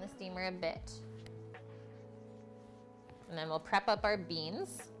down the steamer a bit. And then we'll prep up our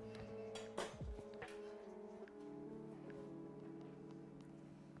beans.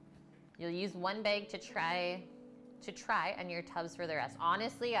 You'll use one bag to try on your tubs for the rest.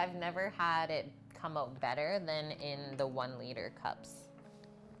 Honestly, I've never had it come out better than in the 1 liter cups.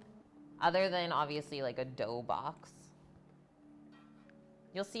 Other than obviously like a dough box.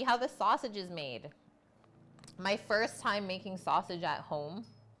 You'll see how the sausage is made. My first time making sausage at home.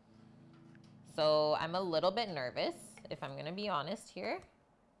 So I'm a little bit nervous, if I'm gonna be honest here.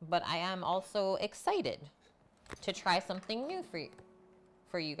 But I am also excited to try something new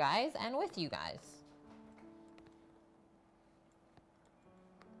for you guys and with you guys.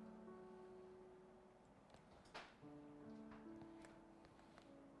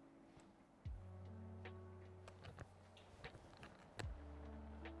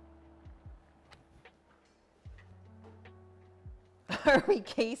 Are we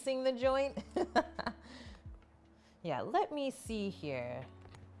casing the joint? Yeah, let me see here.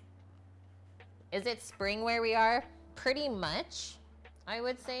 Is it spring where we are? Pretty much, I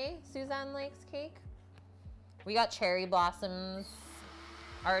would say. Suzanne likes cake. We got cherry blossoms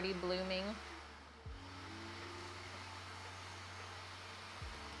already blooming.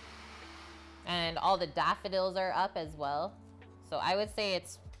 And all the daffodils are up as well. So I would say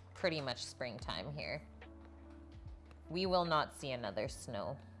it's pretty much springtime here. We will not see another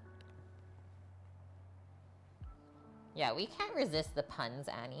snow. Yeah, we can't resist the puns,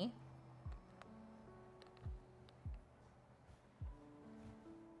 Annie.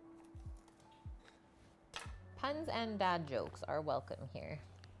 Puns and dad jokes are welcome here.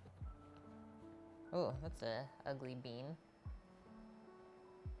 Oh, that's a ugly bean.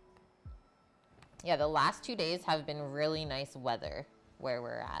 Yeah, the last 2 days have been really nice weather where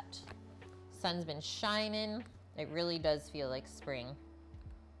we're at. Sun's been shining. It really does feel like spring.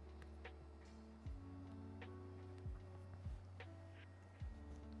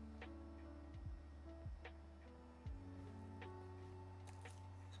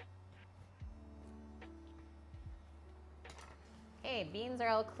 Okay, beans are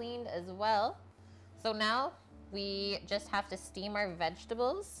all cleaned as well. So now we just have to steam our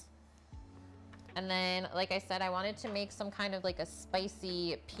vegetables. And then, like I said, I wanted to make some kind of like a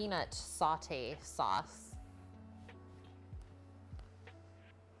spicy peanut saute sauce.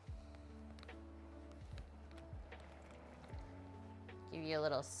 Give you a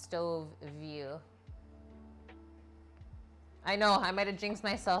little stove view. I know, I might have jinxed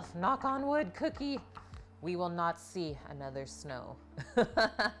myself. Knock on wood, Cookie. We will not see another snow.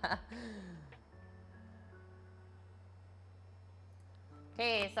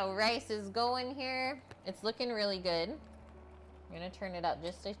 Okay, so rice is going here. It's looking really good. I'm gonna turn it up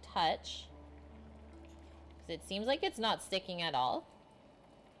just a touch, because it seems like it's not sticking at all.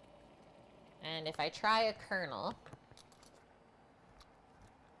 And if I try a kernel,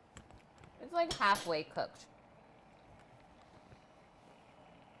 it's like halfway cooked.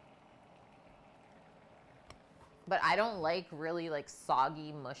 But I don't like really like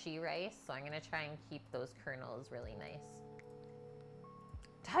soggy, mushy rice, so I'm gonna try and keep those kernels really nice.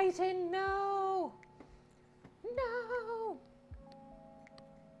 Titan, no! No!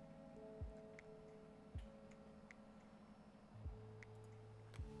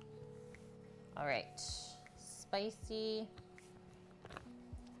 All right, spicy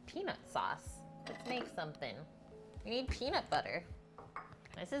peanut sauce. Let's make something. We need peanut butter.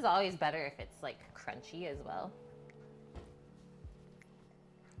 This is always better if it's like crunchy as well.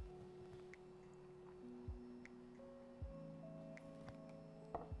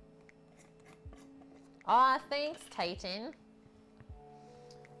 Aw, thanks, Titan.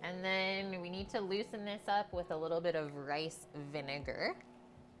 And then we need to loosen this up with a little bit of rice vinegar.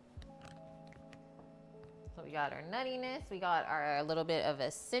 So we got our nuttiness, we got our little bit of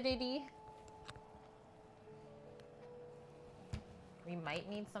acidity. We might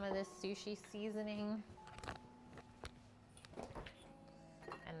need some of this sushi seasoning.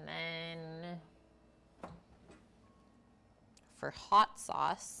 And then for hot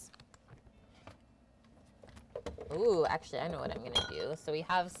sauce, ooh, actually, I know what I'm gonna do. So we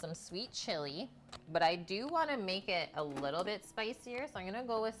have some sweet chili, but I do want to make it a little bit spicier. So I'm gonna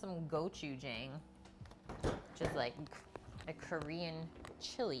go with some gochujang, which is like a Korean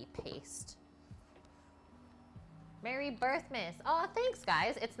chili paste. Merry Birthmas. Oh, thanks,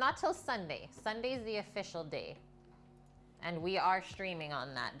 guys. It's not till Sunday. Sunday's the official day. And we are streaming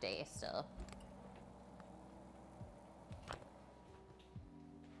on that day still.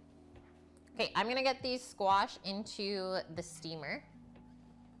 Okay, I'm gonna get these squash into the steamer.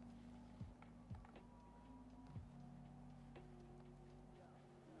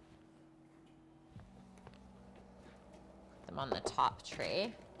 Put them on the top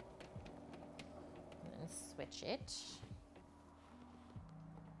tray. And then switch it.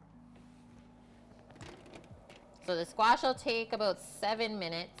 So the squash will take about 7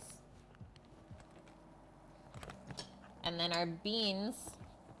 minutes. And then our beans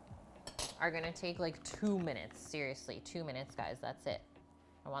are gonna take like 2 minutes. Seriously, 2 minutes, guys, that's it.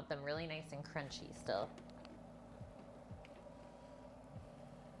 I want them really nice and crunchy still.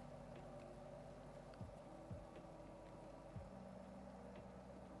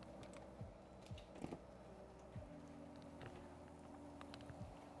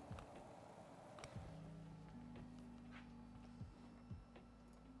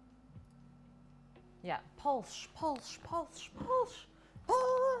 Yeah, pulse, pulse, pulse, pulse,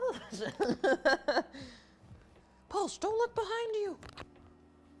 pulse. Pulse, don't look behind you.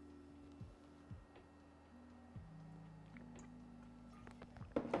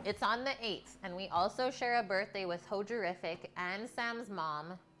 It's on the 8th, and we also share a birthday with Hojerific and Sam's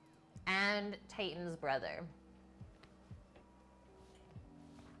mom and Titan's brother.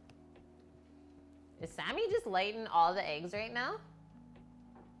 Is Sammy just lighting all the eggs right now?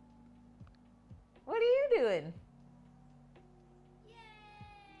 What are you doing? Yay!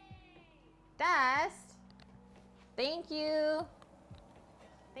 Dust. Thank you.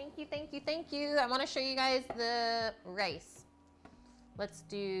 Thank you, thank you, thank you. I want to show you guys the rice. Let's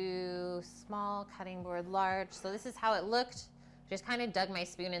do small, cutting board, large. So this is how it looked. Just kind of dug my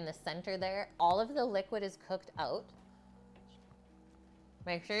spoon in the center there. All of the liquid is cooked out.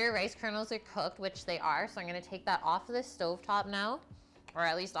 Make sure your rice kernels are cooked, which they are. So I'm going to take that off of the stovetop now. Or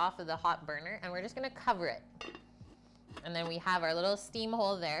at least off of the hot burner, and we're just gonna cover it. And then we have our little steam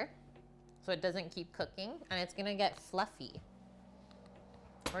hole there, so it doesn't keep cooking, and it's gonna get fluffy.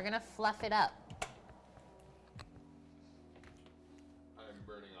 We're gonna fluff it up. I'm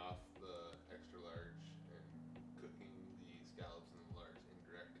burning off the extra large and cooking the scallops in the large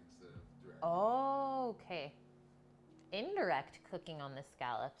indirect instead of direct. Oh, okay. Indirect cooking on the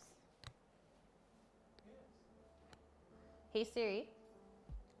scallops. Yes. Hey Siri,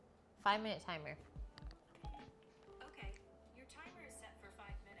 5-minute timer. Okay, your timer is set for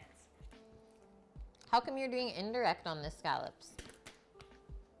 5 minutes. How come you're doing indirect on the scallops?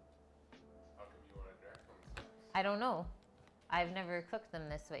 How come you want to direct on the scallops? I don't know. I've never cooked them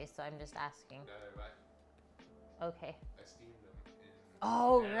this way, so I'm just asking. Neither have I. Okay. I steamed them in.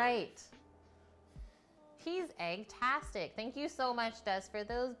 Oh, an hour. right. He's egg-tastic. Thank you so much, Des, for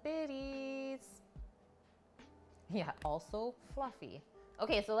those biddies. Yeah, also fluffy.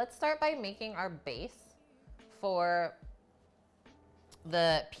 Okay, so let's start by making our base for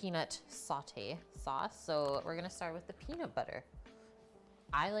the peanut saute sauce. So we're gonna start with the peanut butter.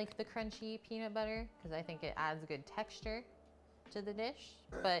 I like the crunchy peanut butter because I think it adds good texture to the dish.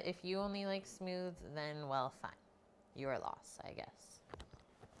 But if you only like smooth, then well, fine. Your loss, I guess.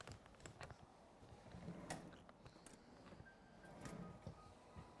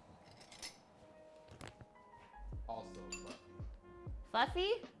 Also fluffy. Fluffy?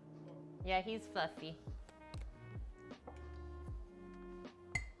 Yeah, he's fluffy.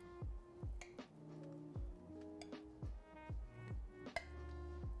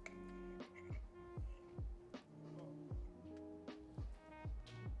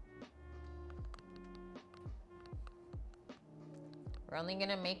 We're only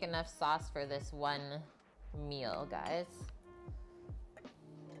gonna make enough sauce for this one meal, guys.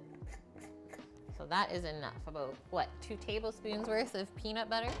 So that is enough. About, what, 2 tablespoons worth of peanut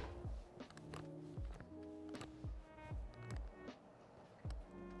butter?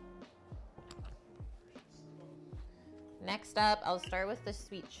 Next up, I'll start with the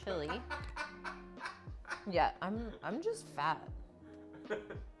sweet chili. Yeah, I'm just fat. PHAT,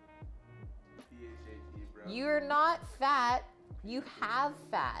 bro. You're not fat. You have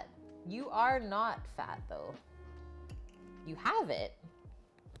fat. You are not fat, though. You have it.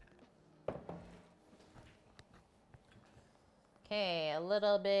 Okay, a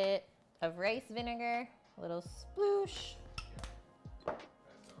little bit of rice vinegar, a little sploosh. That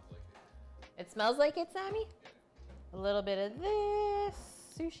sounds like it. It smells like it, Sammy? A little bit of this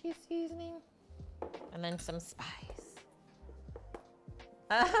sushi seasoning, and then some spice.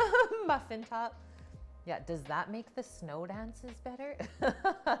 Muffin top. Yeah, does that make the snow dances better?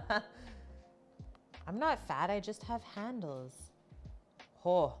 I'm not fat, I just have handles.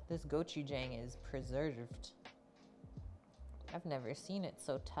 Oh, this gochujang is preserved. I've never seen it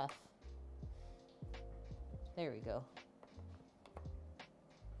so tough. There we go.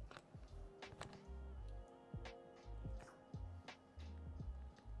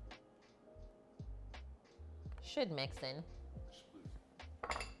 Should mix in.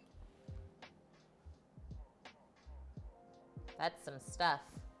 That's some stuff.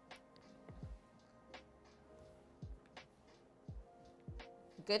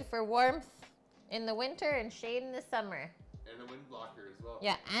 Good for warmth in the winter and shade in the summer. And a wind blocker as well.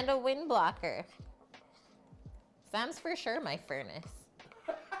 Yeah, and a wind blocker. Sam's for sure my furnace.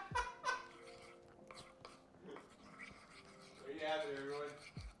 There you have it, everyone.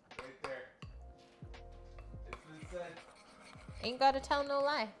 Right there. It's been said. Ain't gotta tell no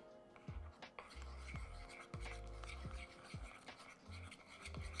lie.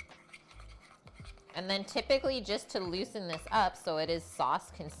 And then typically just to loosen this up so it is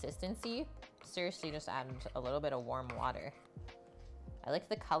sauce consistency, seriously just add a little bit of warm water. I like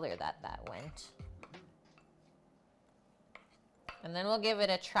the color that went. And then we'll give it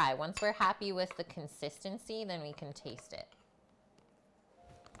a try. Once we're happy with the consistency, then we can taste it.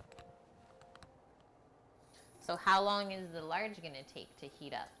 So how long is the large gonna take to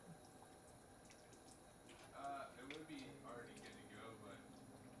heat up? It would be already good to go, but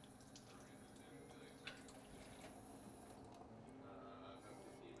for some reason it didn't really start. About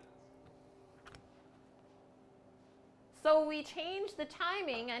 15 minutes. So we changed the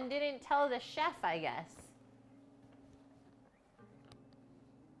timing and didn't tell the chef, I guess.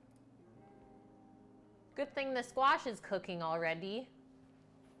 Good thing the squash is cooking already.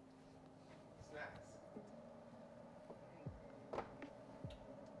 Snacks.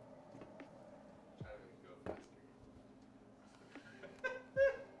 Try to make it go faster.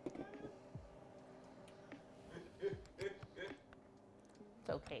 It's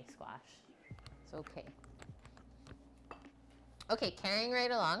okay, squash. It's okay. Okay, carrying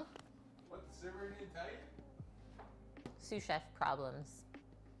right along. What, the server didn't tell you? Sous chef problems.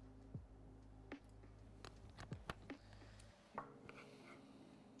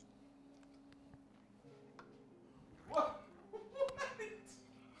 What?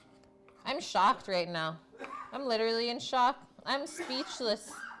 I'm shocked right now. I'm literally in shock. I'm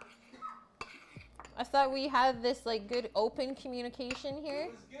speechless. I thought we had this like good open communication here.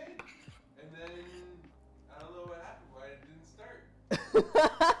 It was good. And then, I don't know what happened, why it didn't start.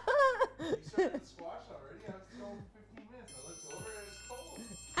 You started the squash already? I was still over 15 minutes. I looked over and it was cold.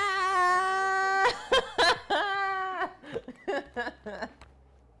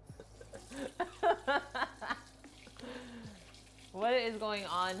 What is going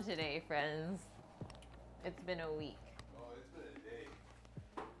on today, friends? It's been a week. Oh, it's been a day.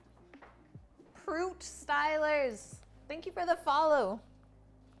 Fruit Stylers, thank you for the follow.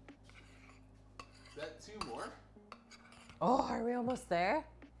 Is that 2 more? Oh, are we almost there?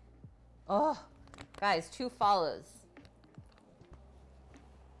 Oh, guys, 2 follows.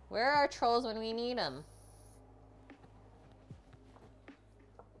 Where are our trolls when we need them?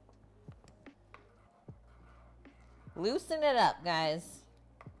 Loosen it up, guys.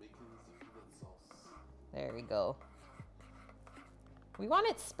 There we go. We want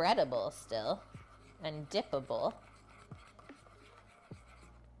it spreadable still and dippable.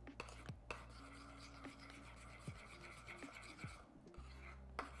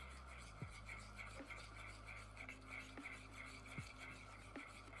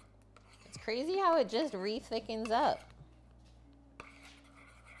 It's crazy how it just re-thickens up.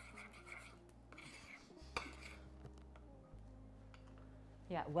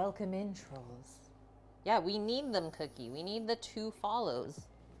 Yeah, welcome in, trolls. Yeah, we need them, Cookie. We need the 2 follows.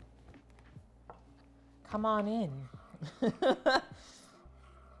 Come on in.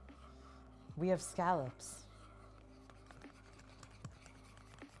 We have scallops.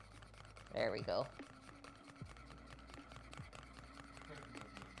 There we go.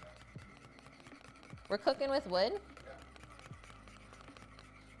 We're cooking with wood?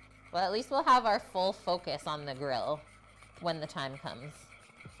 Well, at least we'll have our full focus on the grill when the time comes.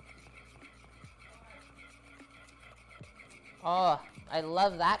 Oh, I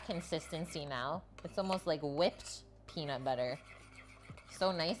love that consistency now. It's almost like whipped peanut butter.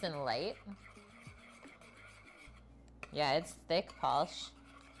 So nice and light. Yeah, it's thick, Posh.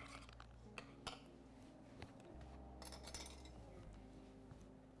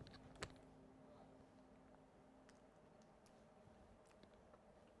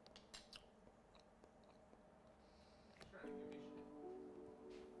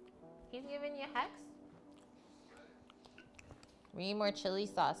 He's giving you hex? We need more chili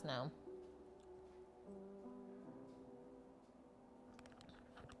sauce now.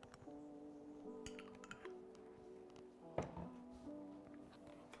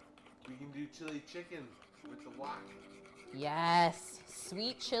 We can do chili chicken with the wok. Yes.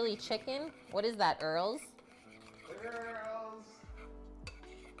 Sweet chili chicken. What is that, Earl's? Girls.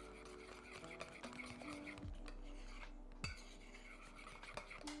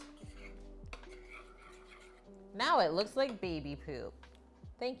 Now it looks like baby poop.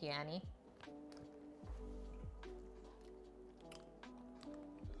 Thank you, Annie.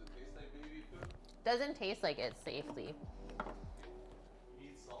 Does it taste like baby food? Doesn't taste like it safely. You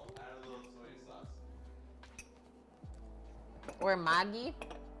need salt, add a little soy sauce. Or Maggi.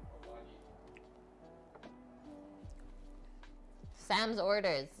 Or wagyu. Sam's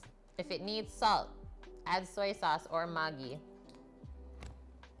orders. If it needs salt, add soy sauce or Maggi.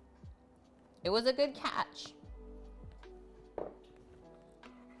 It was a good catch.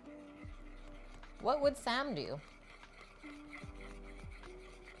 What would Sam do?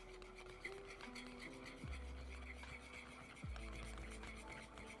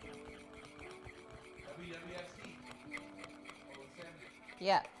 WWFC. Oh, Sam did.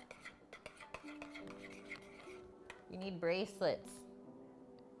 Yeah. You need bracelets.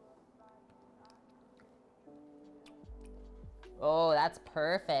 Oh, that's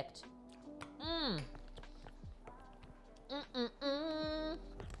perfect. Mmm. Mm-mm-mm.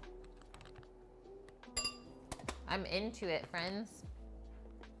 I'm into it, friends.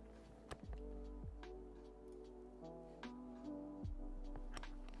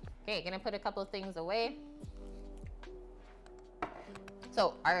 Okay, gonna put a couple things away.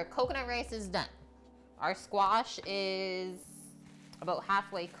 So our coconut rice is done. Our squash is about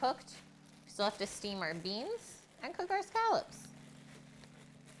halfway cooked. We still have to steam our beans and cook our scallops.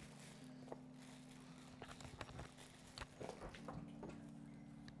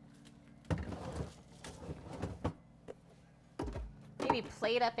 Maybe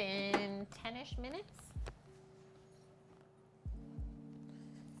plate up in 10-ish minutes.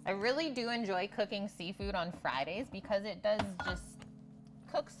 I really do enjoy cooking seafood on Fridays because it does just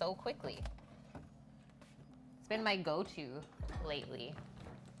cook so quickly. It's been my go-to lately.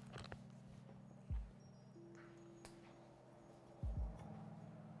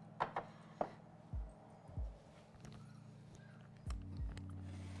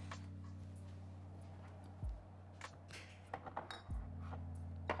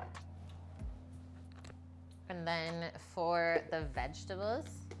 And then for the vegetables,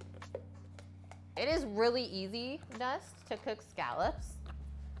 it is really easy, Dust, to cook scallops.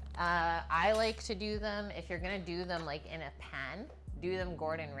 I like to do them, if you're gonna do them like in a pan, do them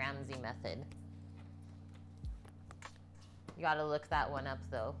Gordon Ramsay method. You gotta look that one up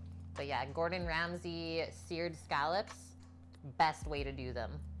though. But yeah, Gordon Ramsay seared scallops, best way to do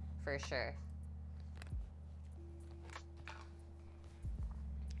them, for sure.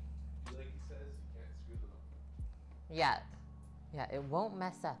 Like he says, you can't screw them up. Yeah, it won't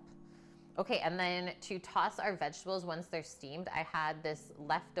mess up. Okay, and then to toss our vegetables once they're steamed, I had this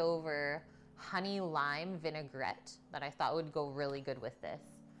leftover honey lime vinaigrette that I thought would go really good with this.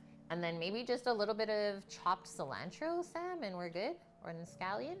 And then maybe just a little bit of chopped cilantro, Sam, and we're good. Or an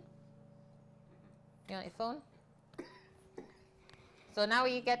scallion. You want your phone? So now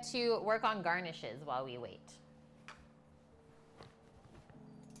we get to work on garnishes while we wait.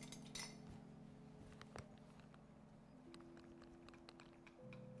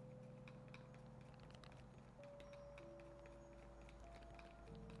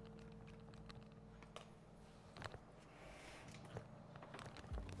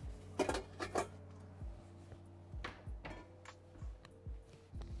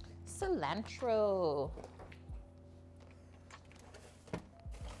 Cilantro.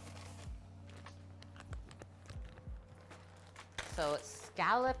 So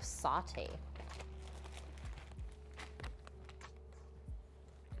scallop saute.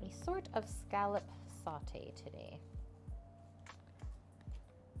 A sort of scallop saute today.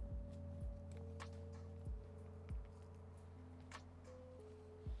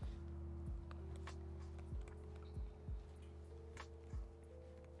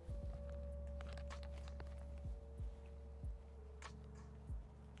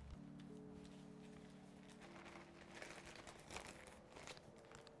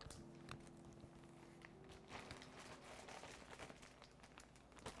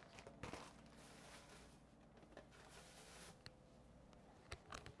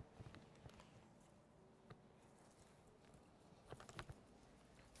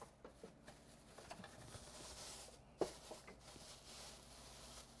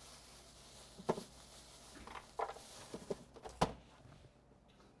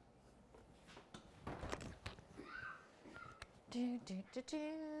 Do, do, do, do.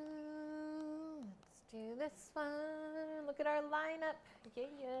 Let's do this one. Look at our lineup. Yeah,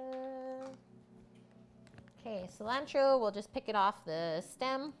 yeah. Okay, cilantro, we'll just pick it off the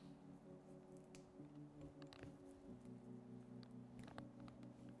stem.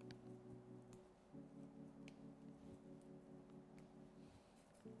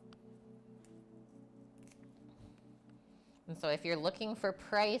 And so if you're looking for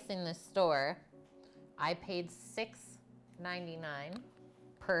price in the store, I paid $6.99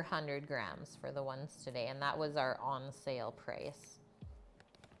 per 100 grams for the ones today, and that was our on sale price.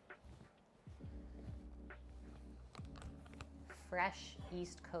 Fresh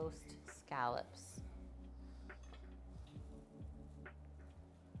East Coast scallops.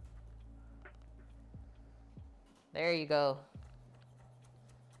 There you go.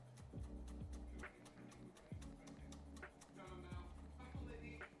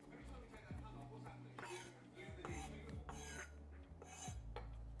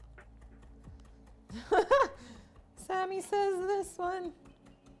 Sammy says this one.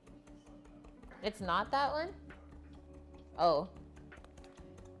 It's not that one? Oh.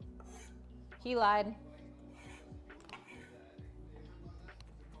 He lied.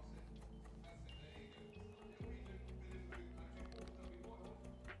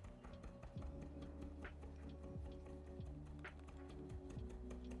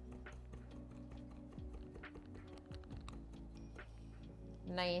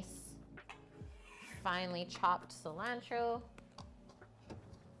 Nice, finely chopped cilantro.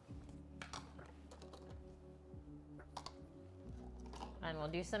 And we'll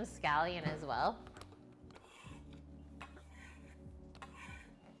do some scallion as well.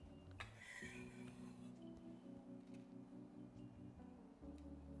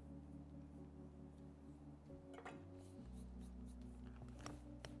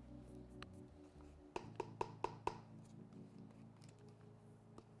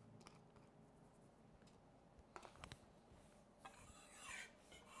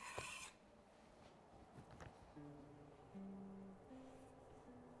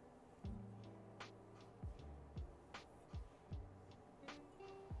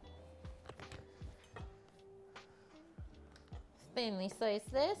 Thinly slice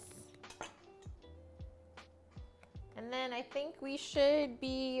this. And then I think we should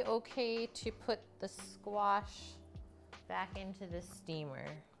be okay to put the squash back into the steamer,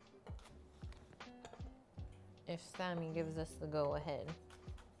 if Sammy gives us the go ahead.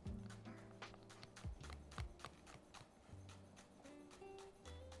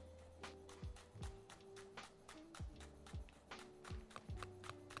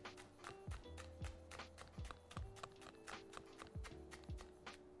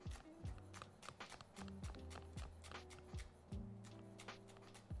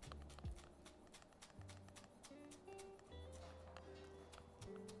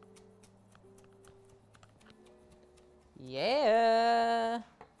 Yeah.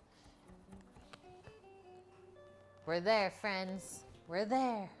 We're there, friends. We're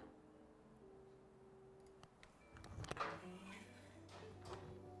there.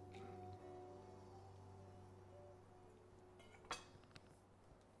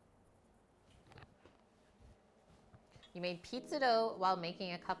 You made pizza dough while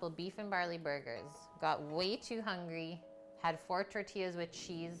making a couple beef and barley burgers. Got way too hungry, had 4 tortillas with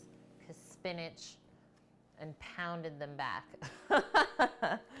cheese, cause spinach, and pounded them back.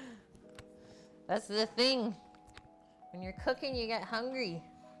 That's the thing. When you're cooking, you get hungry.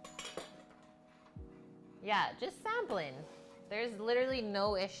 Yeah, just sampling. There's literally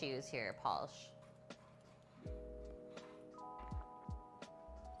no issues here, Polish.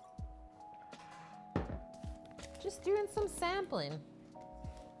 Just doing some sampling.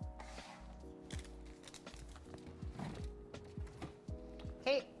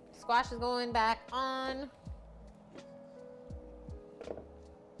 Okay, squash is going back on.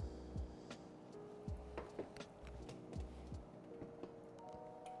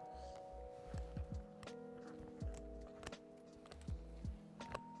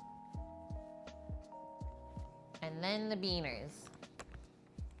 And then the beaners.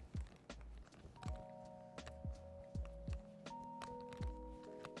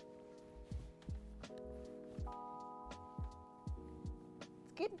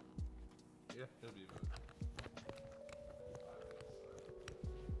 It's good. Yeah, it'll be about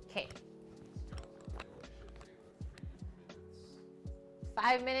Okay.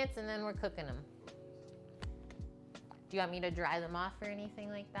 5 minutes. 5 minutes and then we're cooking them. Do you want me to dry them off or anything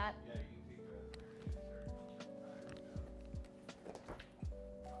like that? Yeah, you can take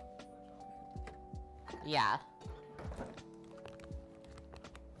the Yeah.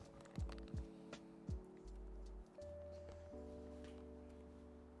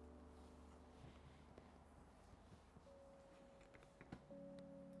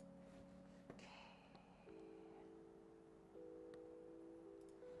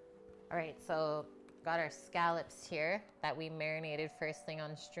 All right, so got our scallops here that we marinated first thing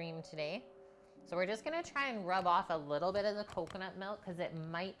on stream today. So we're just gonna try and rub off a little bit of the coconut milk because it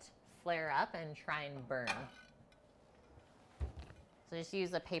might flare up and try and burn. So just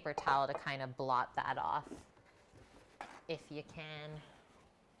use a paper towel to kind of blot that off if you can.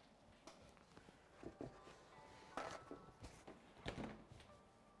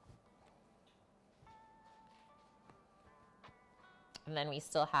 And then we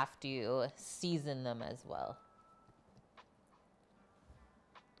still have to season them as well.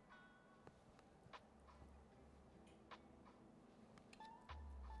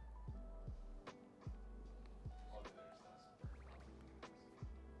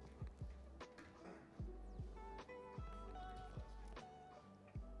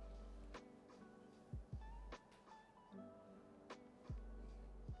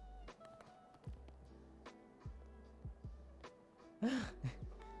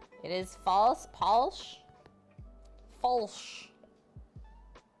 It is false, false.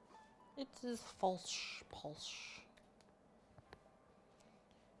 It is false, false.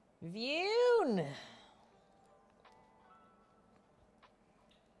 Vune.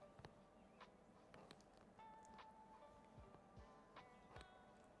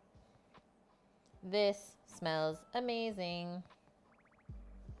 This smells amazing.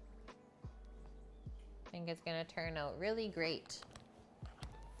 I think it's gonna turn out really great.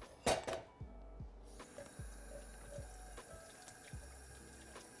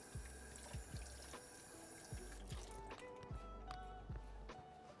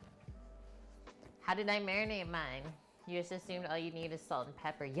 How did I marinate mine? You just assumed all you need is salt and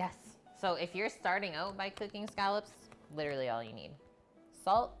pepper. Yes. So if you're starting out by cooking scallops, literally all you need.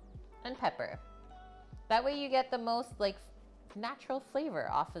 Salt and pepper. That way you get the most like natural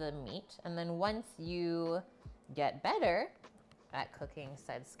flavor off of the meat. And then once you get better at cooking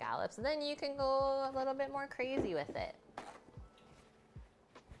said scallops, then you can go a little bit more crazy with it.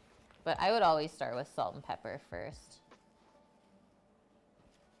 But I would always start with salt and pepper first.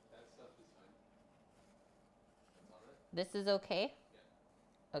 This is okay?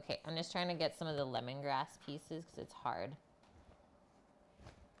 Yeah. Okay, I'm just trying to get some of the lemongrass pieces because it's hard.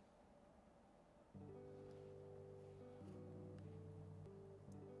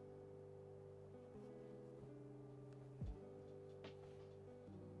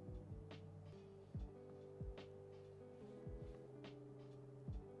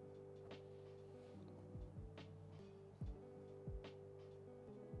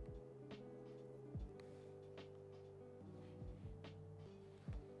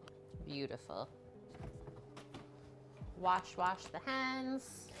 Beautiful. Wash the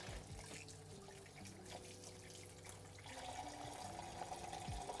hands.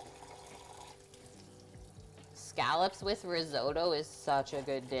 Scallops with risotto is such a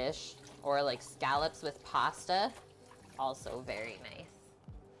good dish. Or like scallops with pasta, also very nice.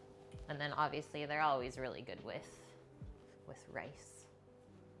 And then obviously they're always really good with rice.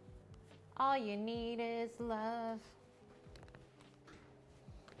 All you need is love.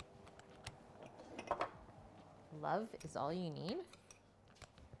 Love is all you need.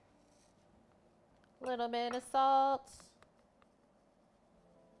 A little bit of salt.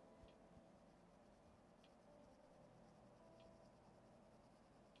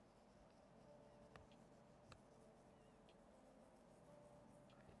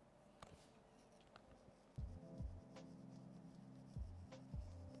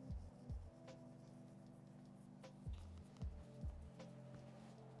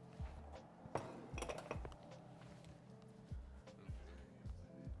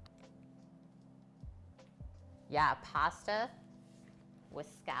 Yeah, pasta with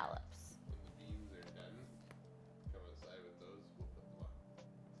scallops. When the beans are done, come outside with those, we'll put them on.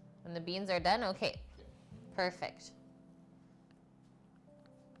 When the beans are done, okay. Yeah. Perfect.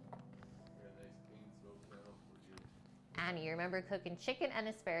 Very nice clean smoked now for you. Annie, you remember cooking chicken and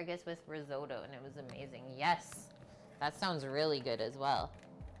asparagus with risotto and it was amazing. Yes, that sounds really good as well.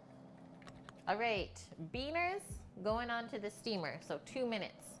 All right, beaners going on to the steamer, so 2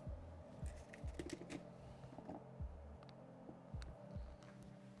 minutes.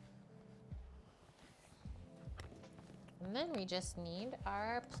 And then we just need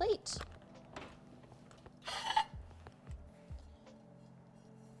our plate.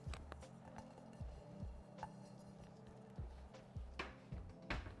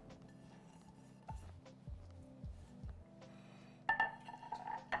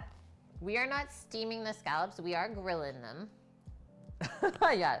 We are not steaming the scallops, we are grilling them.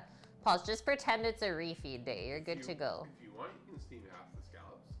 Yeah, Paul, just pretend it's a refeed day. You're good to go. If you want, you can steam half the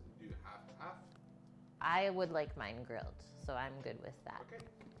scallops and do half. I would like mine grilled, so I'm good with that. Okay.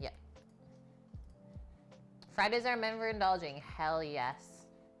 Yeah. Fridays are meant for indulging. Hell yes.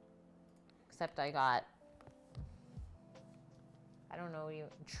 Except I got, I don't know, you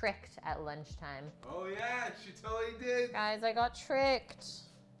tricked at lunchtime. Oh yeah, she totally did. Guys, I got tricked.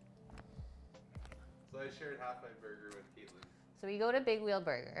 So I shared half my burger with Caitlin. So we go to Big Wheel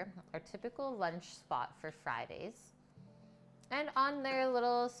Burger, our typical lunch spot for Fridays. And on their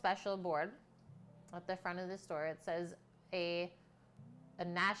little special board at the front of the store, it says a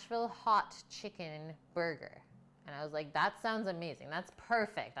Nashville hot chicken burger. And I was like, that sounds amazing. That's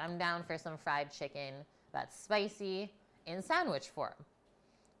perfect. I'm down for some fried chicken that's spicy in sandwich form. I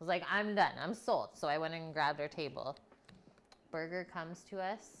was like, I'm done. I'm sold. So I went and grabbed our table. Burger comes to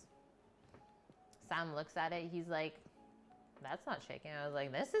us. Sam looks at it. He's like, that's not chicken. I was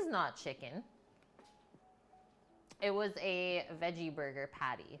like, this is not chicken. It was a veggie burger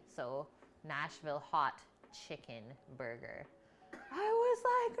patty. So Nashville hot chicken burger. I was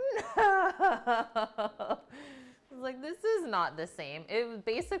like, no. I was like, this is not the same. It was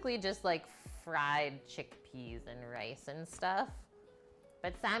basically just like fried chickpeas and rice and stuff.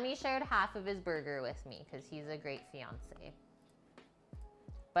 But Sammy shared half of his burger with me because he's a great fiance.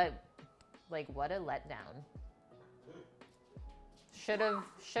 But like, what a letdown. Should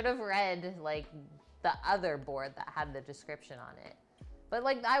have read like the other board that had the description on it. But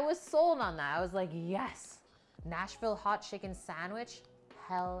like, I was sold on that. I was like, yes. Nashville hot chicken sandwich?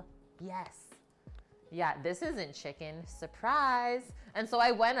 Hell yes. Yeah, this isn't chicken. Surprise. And so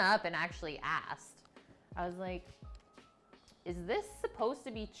I went up and actually asked. I was like, is this supposed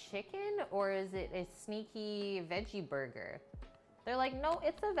to be chicken or is it a sneaky veggie burger? They're like, no,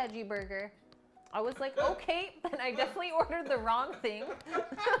 it's a veggie burger. I was like, okay, then I definitely ordered the wrong thing.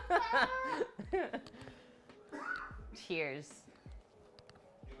 Cheers.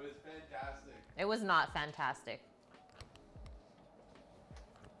 It was fantastic. It was not fantastic.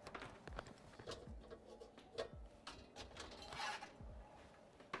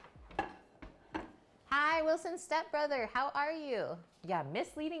 Hi, Wilson's stepbrother. How are you? Yeah,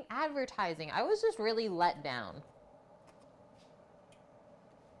 misleading advertising. I was just really let down.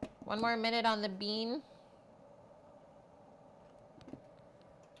 One more minute on the bean.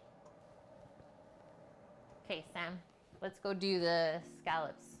 Okay, Sam, let's go do the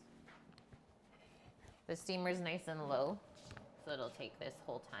scallops. The steamer's nice and low, so it'll take this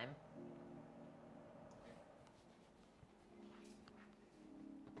whole time.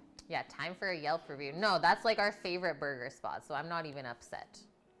 Yeah, time for a Yelp review. No, that's like our favorite burger spot, so I'm not even upset.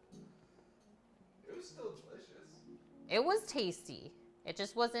 It was still delicious. It was tasty. It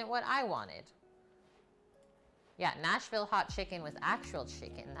just wasn't what I wanted. Yeah, Nashville hot chicken with actual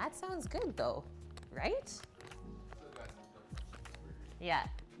chicken. That sounds good though, right? Still got some burgers. Yeah,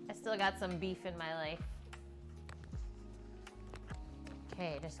 I still got some beef in my life.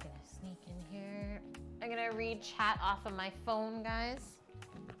 Okay, just gonna sneak in here. I'm gonna read chat off of my phone, guys.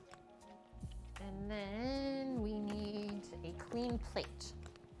 And then we need a clean plate.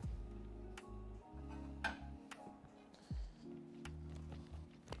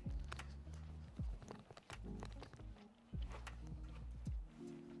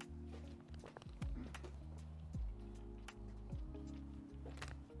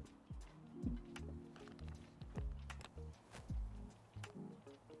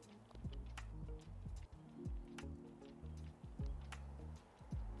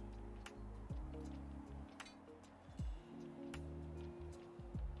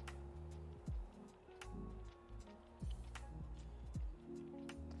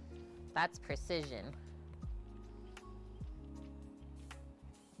 That's precision.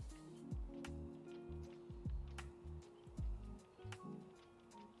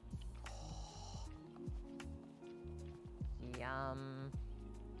 Yum.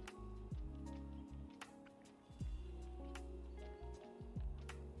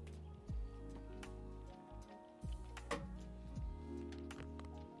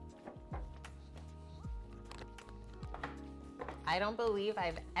 I don't believe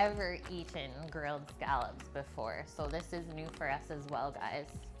I've ever eaten grilled scallops before, so this is new for us as well, guys.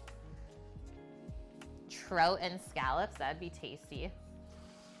 Trout and scallops, that'd be tasty.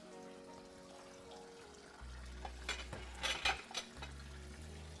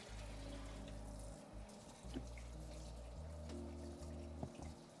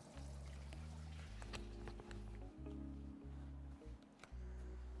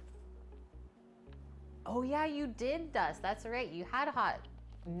 Oh yeah, you did, Dust. That's right. You had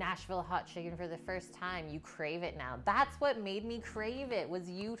Nashville hot chicken for the first time. You crave it now. That's what made me crave it, was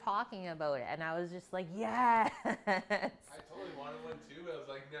you talking about it. And I was just like, yes. I totally wanted one too, but I was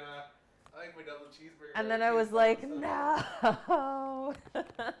like, nah. I like my double cheeseburger. And then I was like, no. With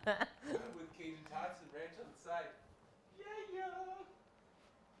Cajun tots and ranch on the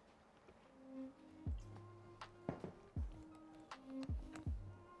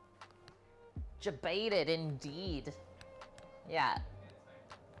Debated indeed. Yeah.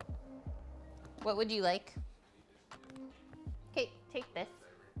 What would you like? Okay, take this.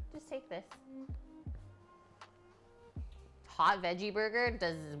 Just take this. Hot veggie burger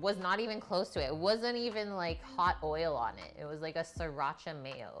was not even close to it. It wasn't even like hot oil on it. It was like a sriracha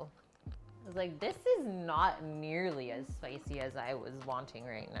mayo. I was like, this is not nearly as spicy as I was wanting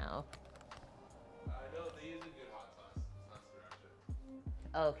right now. No, they use a good hot sauce. It's not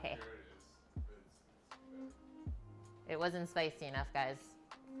sriracha. Okay. Here it is. It's It wasn't spicy enough, guys.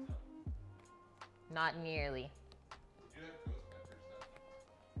 no. Not nearly. You have ghost pepper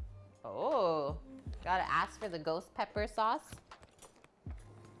stuff. Oh, gotta ask for the ghost pepper sauce.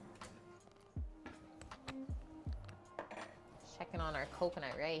 Checking on our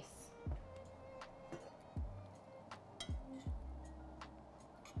coconut rice.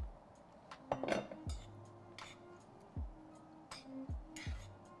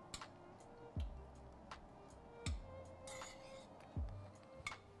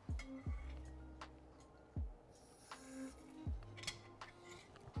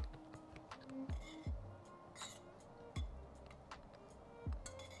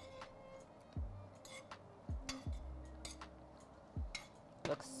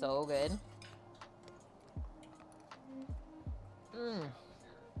 Looks so good. Mmm.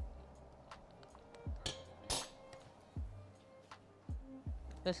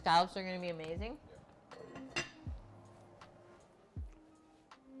 The scallops are gonna be amazing.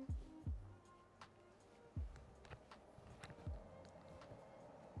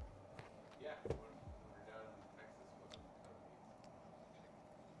 Yeah, when we're down in Texas,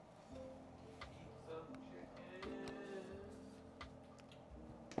 we'll come eat some chicken.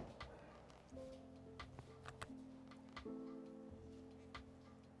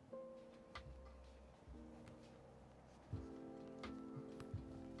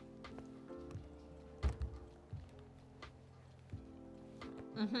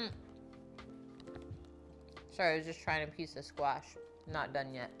 Mm-hmm. Sorry, I was just trying a piece of squash. Not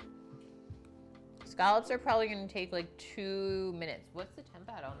done yet. Scallops are probably gonna take like 2 minutes. What's the temp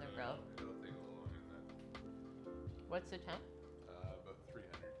at on there, bro? It'll take a little longer than that. What's the temp? About 300.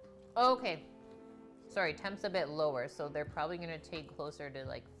 Oh, okay. Sorry, temp's a bit lower, so they're probably gonna take closer to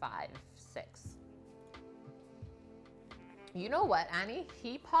like 5, 6. You know what, Annie?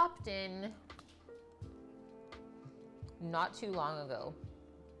 He popped in not too long ago.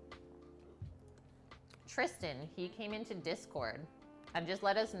 Tristan, he came into Discord and just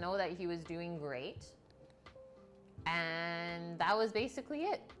let us know that he was doing great. And that was basically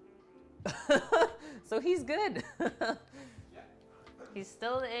it. So he's good. He's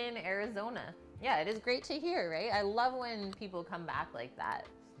still in Arizona. Yeah, it is great to hear, right? I love when people come back like that.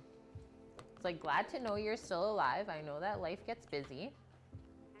 It's like, glad to know you're still alive. I know that life gets busy.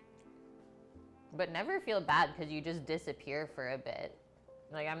 But never feel bad because you just disappear for a bit.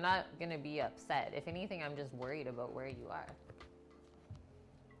 Like, I'm not gonna be upset. If anything, I'm just worried about where you are.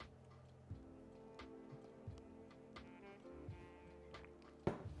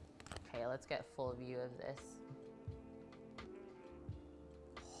 Okay, let's get full view of this.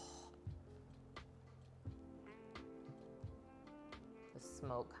 The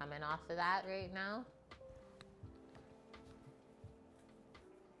smoke coming off of that right now.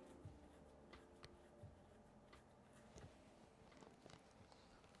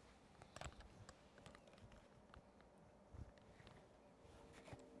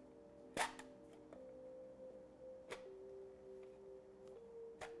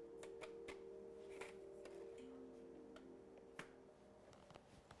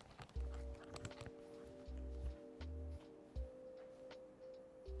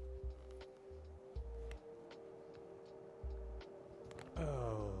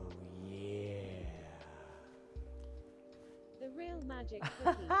 Oh, yeah. The Real Magic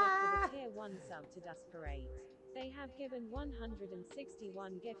Cookie gifted a tier 1 sub to Dust Parade. They have given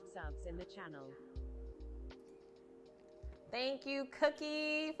 161 gift subs in the channel. Thank you,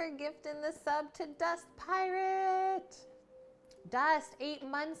 Cookie, for gifting the sub to Dust Pirate. Dust, 8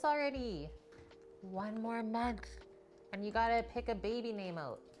 months already. 1 more month. And you gotta pick a baby name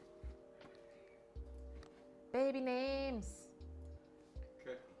out. Baby names.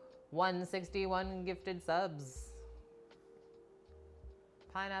 Cookie. 161 gifted subs.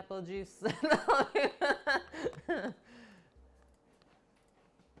 Pineapple juice.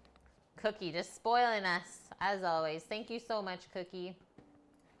 Cookie, just spoiling us, as always. Thank you so much, Cookie.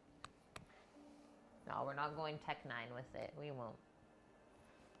 No, we're not going Tech 9 with it. We won't.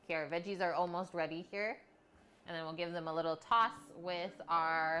 Okay, our veggies are almost ready here. And then we'll give them a little toss with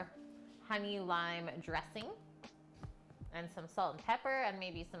our honey lime dressing. and some salt and pepper and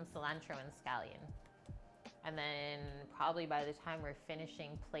maybe some cilantro and scallion. And then probably by the time we're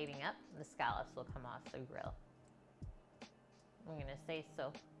finishing plating up, the scallops will come off the grill. I'm gonna say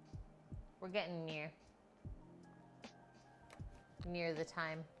so. We're getting near the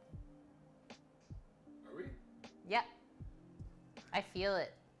time. Are we? Yep. I feel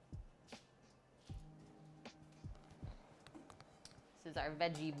it. This is our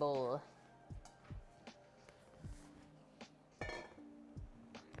veggie bowl.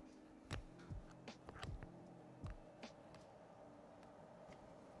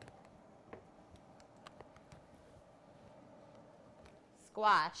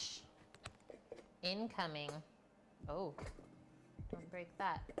 Squash incoming. Oh, don't break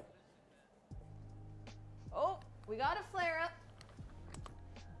that. Oh, we got a flare up.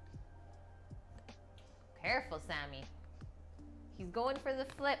 Careful, Sammy. He's going for the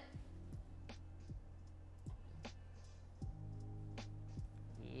flip.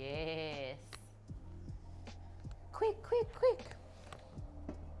 Yes. Quick, quick, quick.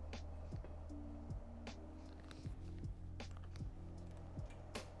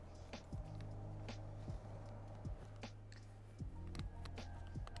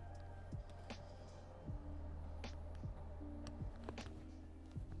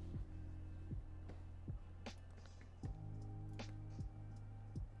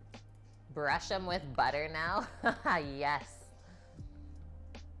 Brush them with butter now. Yes.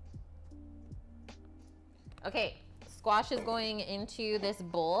 Okay, squash is going into this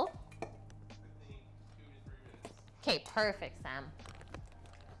bowl. I think 2 to 3 minutes. Okay, perfect, Sam.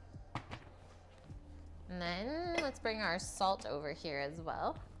 And then let's bring our salt over here as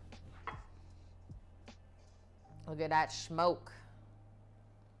well. Look at that smoke.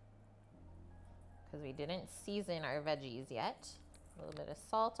 Because we didn't season our veggies yet. A little bit of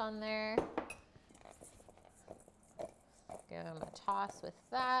salt on there. Give them a toss with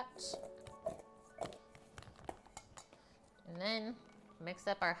that. And then mix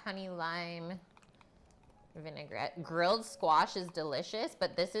up our honey lime vinaigrette. Grilled squash is delicious,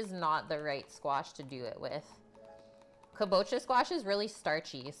 but this is not the right squash to do it with. Kabocha squash is really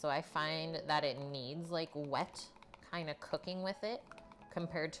starchy, so I find that it needs like wet kind of cooking with it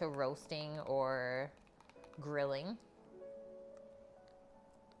compared to roasting or grilling.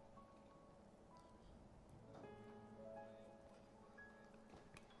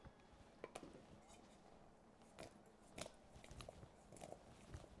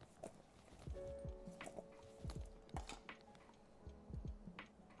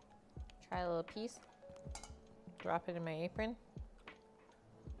 Try a little piece. Drop it in my apron.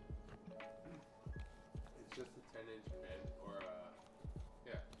 It's just a 10-inch bed, or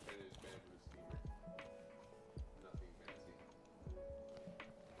yeah, 10-inch bed with a steamer. Nothing fancy.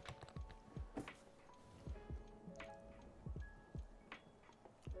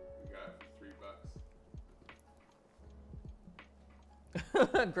 We got it for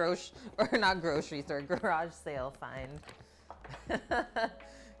 $3. Not grocery store, garage sale find.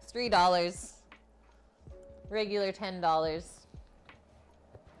 It's $3. Regular $10.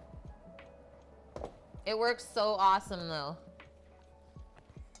 It works so awesome though.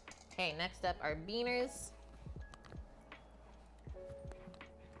 Okay, next up are beaners.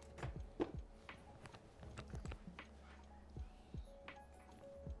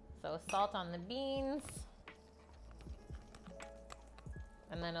 So salt on the beans.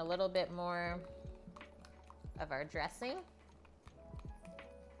 And then a little bit more of our dressing.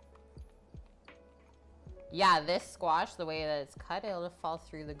 Yeah, this squash, the way that it's cut, it'll fall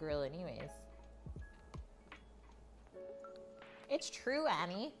through the grill anyways. It's true,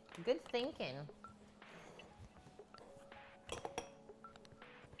 Annie. Good thinking.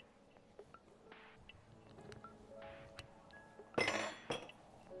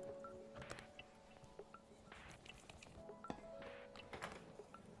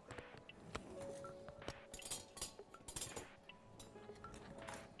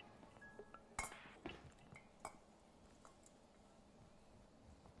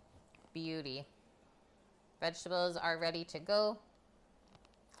 Beauty. Vegetables are ready to go.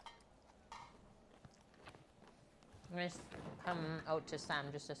 I'm gonna come out to Sam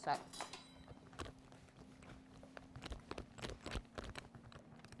just a sec.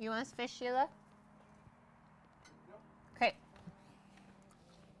 You want this fish, Sheila? Okay.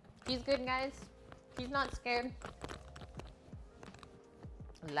 He's good, guys. He's not scared.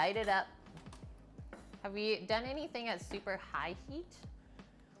 Light it up. Have we done anything at super high heat?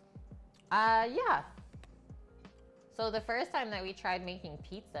 Yeah. So the first time that we tried making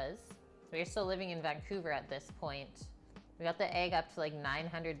pizzas, we were still living in Vancouver at this point. We got the egg up to like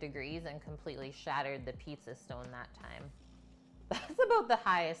 900 degrees and completely shattered the pizza stone that time. That's about the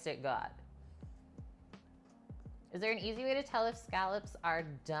highest it got. Is there an easy way to tell if scallops are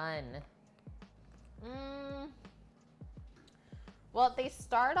done? Well, they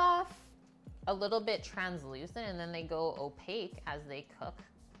start off a little bit translucent and then they go opaque as they cook.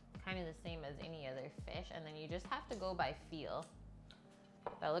 Kind of the same as any other fish. And then you just have to go by feel.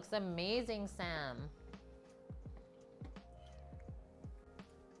 That looks amazing, Sam.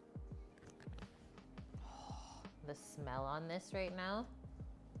 The smell on this right now.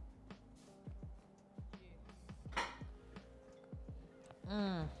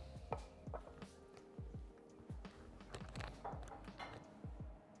 Mmm.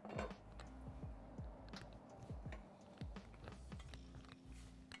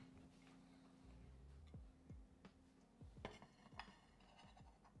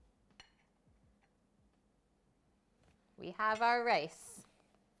 We have our rice.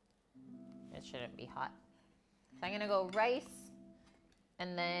 It shouldn't be hot. So I'm gonna go rice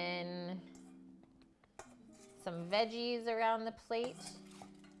and then some veggies around the plate.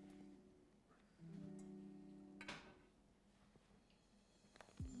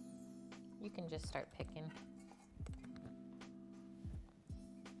 You can just start picking.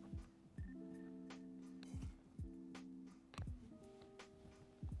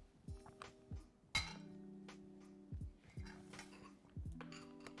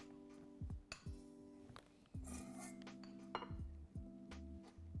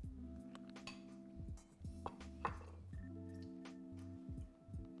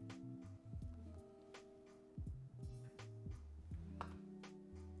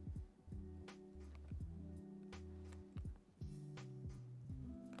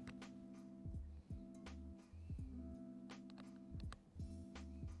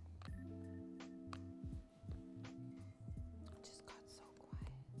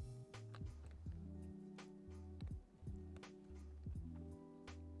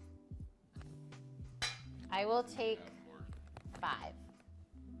 I will take 5.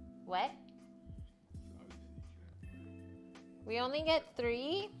 What? We only get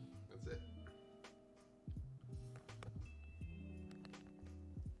 3? That's it.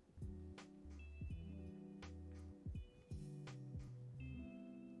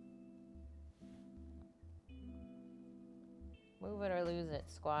 Move it or lose it,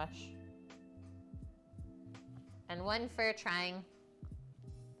 Squash. And 1 for trying.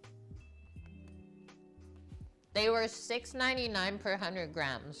 They were $6.99 per 100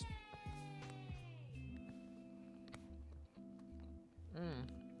 grams.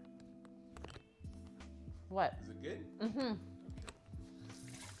 What? Is it good? Mm-hmm.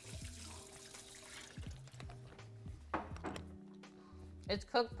 It's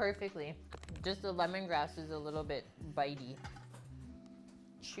cooked perfectly. Just the lemongrass is a little bit bitey.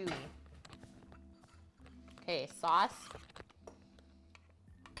 Chewy. Okay, sauce.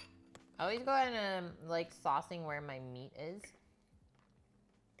 I always go in like saucing where my meat is. Just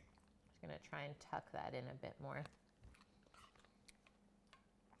gonna try and tuck that in a bit more.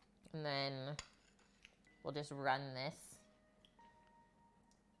 And then we'll just run this.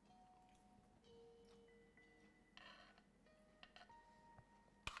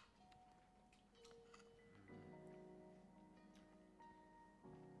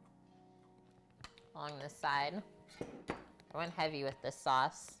 Along the side. I went heavy with the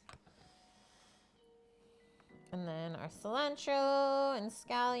sauce. And then our cilantro and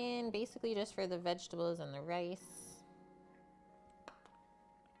scallion, basically just for the vegetables and the rice.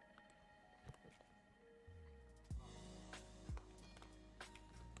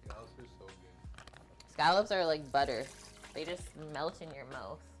 Scallops are so good. Scallops are like butter. They just melt in your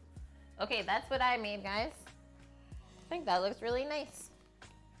mouth. Okay, that's what I made, guys. I think that looks really nice.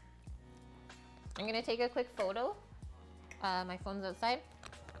 I'm gonna take a quick photo. My phone's outside.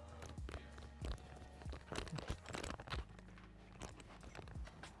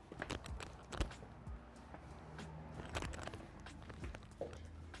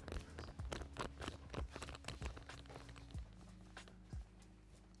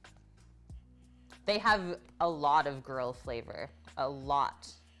 They have a lot of grill flavor, a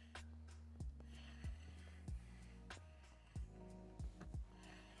lot.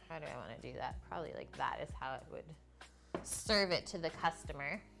 How do I want to do that? Probably like that is how it would serve it to the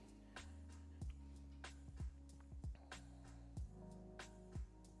customer.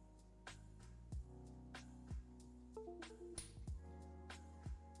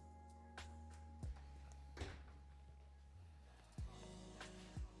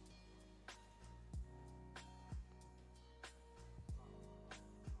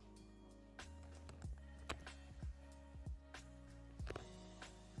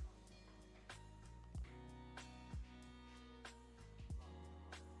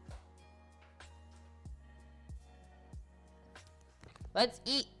 Let's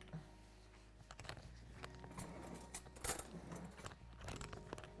eat.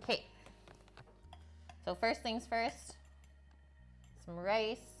 Okay. So first things first, some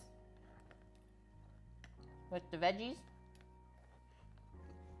rice with the veggies.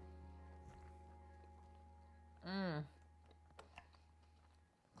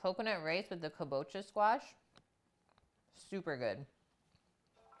 Coconut rice with the kabocha squash. Super good.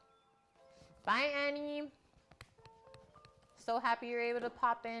 Bye, Annie. So happy you're able to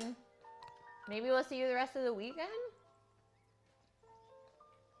pop in. Maybe we'll see you the rest of the weekend.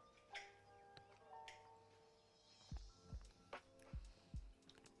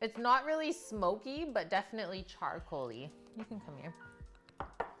 It's not really smoky, but definitely charcoaly. You can come here.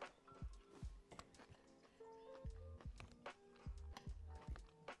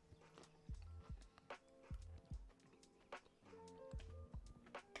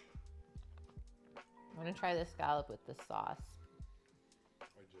 I'm gonna try the scallop with the sauce.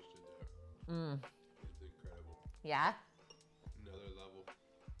 I just did that. It's incredible. Yeah? Another level.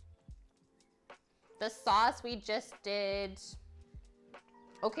 The sauce we just did.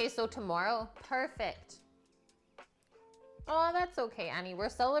 Okay, so tomorrow, perfect. Oh, that's okay, Annie. We're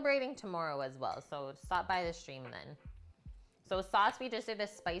celebrating tomorrow as well, so stop by the stream then. So sauce, we just did a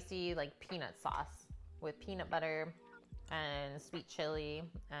spicy like peanut sauce with peanut butter and sweet chili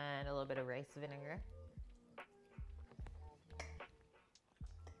and a little bit of rice vinegar.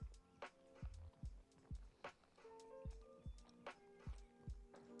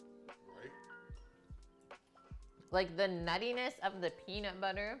 Right? Like the nuttiness of the peanut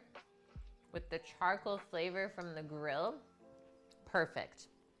butter with the charcoal flavor from the grill, perfect.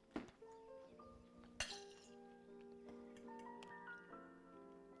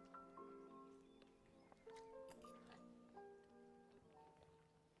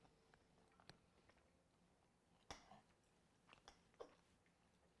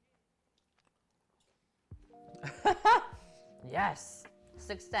 Yes,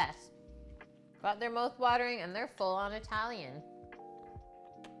 success. Got their mouth watering and they're full on Italian.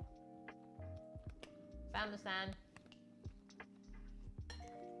 Found the sand.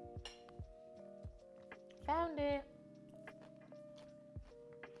 Found it.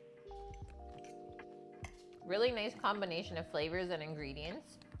 Really nice combination of flavors and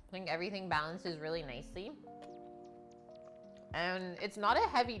ingredients. I think everything balances really nicely. And it's not a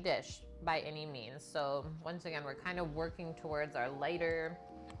heavy dish by any means. So once again, we're kind of working towards our lighter,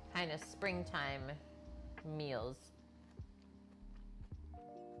 kind of springtime meals.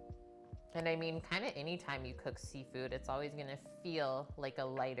 And I mean, kind of anytime you cook seafood, it's always gonna feel like a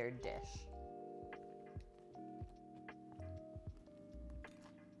lighter dish.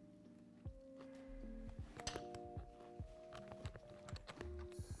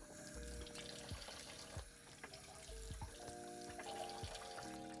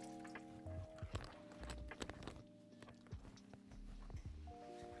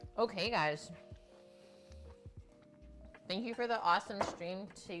 Okay, guys. Thank you for the awesome stream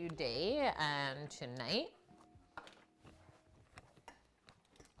today and tonight.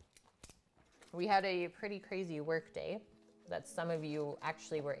 We had a pretty crazy work day that some of you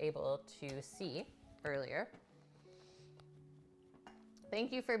actually were able to see earlier.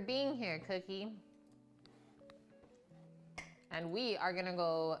 Thank you for being here, Cookie. And we are gonna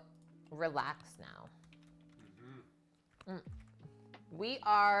go relax now.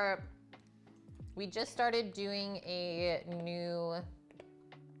 We just started doing a new,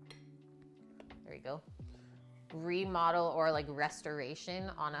 there we go, remodel or like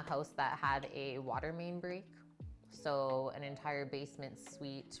restoration on a house that had a water main break. So an entire basement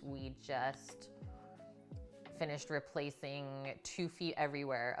suite, we just finished replacing 2 feet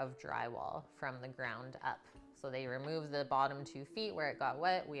everywhere of drywall from the ground up. So they removed the bottom 2 feet where it got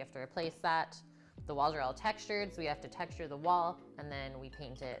wet. We have to replace that. The walls are all textured, so we have to texture the wall and then we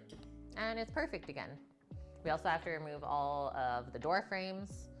paint it and it's perfect again. We also have to remove all of the door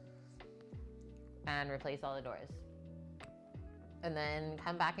frames and replace all the doors. And then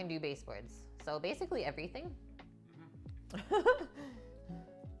come back and do baseboards. So basically everything. About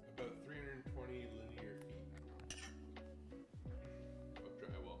 320 linear feet of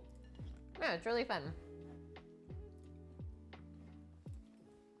drywall. Yeah, it's really fun.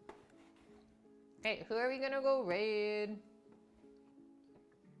 Okay, who are we gonna go raid?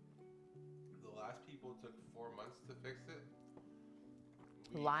 The last people took 4 months to fix it.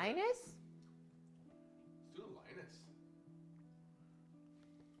 Linus? Let's do Linus.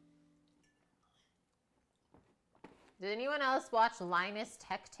 Did anyone else watch Linus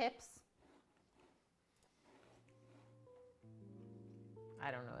Tech Tips? I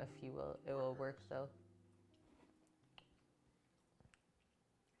don't know if it will work though.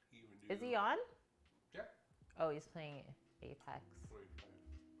 do. Is he on? Yeah. Oh, he's playing Apex. 25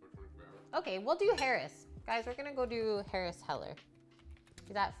 or 24 hours. Okay, we'll do Harris. Guys, we're gonna go do Harris Heller.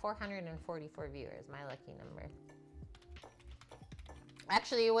 He's at 444 viewers, my lucky number.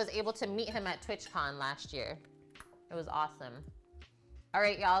 Actually, was able to meet him at TwitchCon last year. It was awesome. All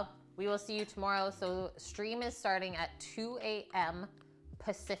right, y'all. We will see you tomorrow. So stream is starting at 2 a.m.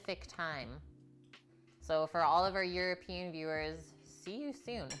 Pacific time. So for all of our European viewers, see you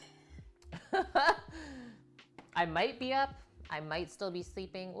soon. I might be up. I might still be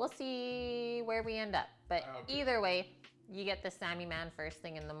sleeping. We'll see where we end up. But either way, you get the Sammy Man first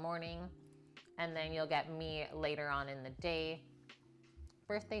thing in the morning, and then you'll get me later on in the day.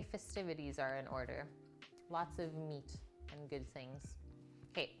 Birthday festivities are in order. Lots of meat and good things.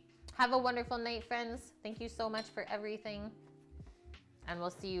 Okay, have a wonderful night, friends. Thank you so much for everything, and we'll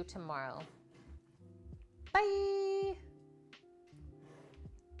see you tomorrow. Bye!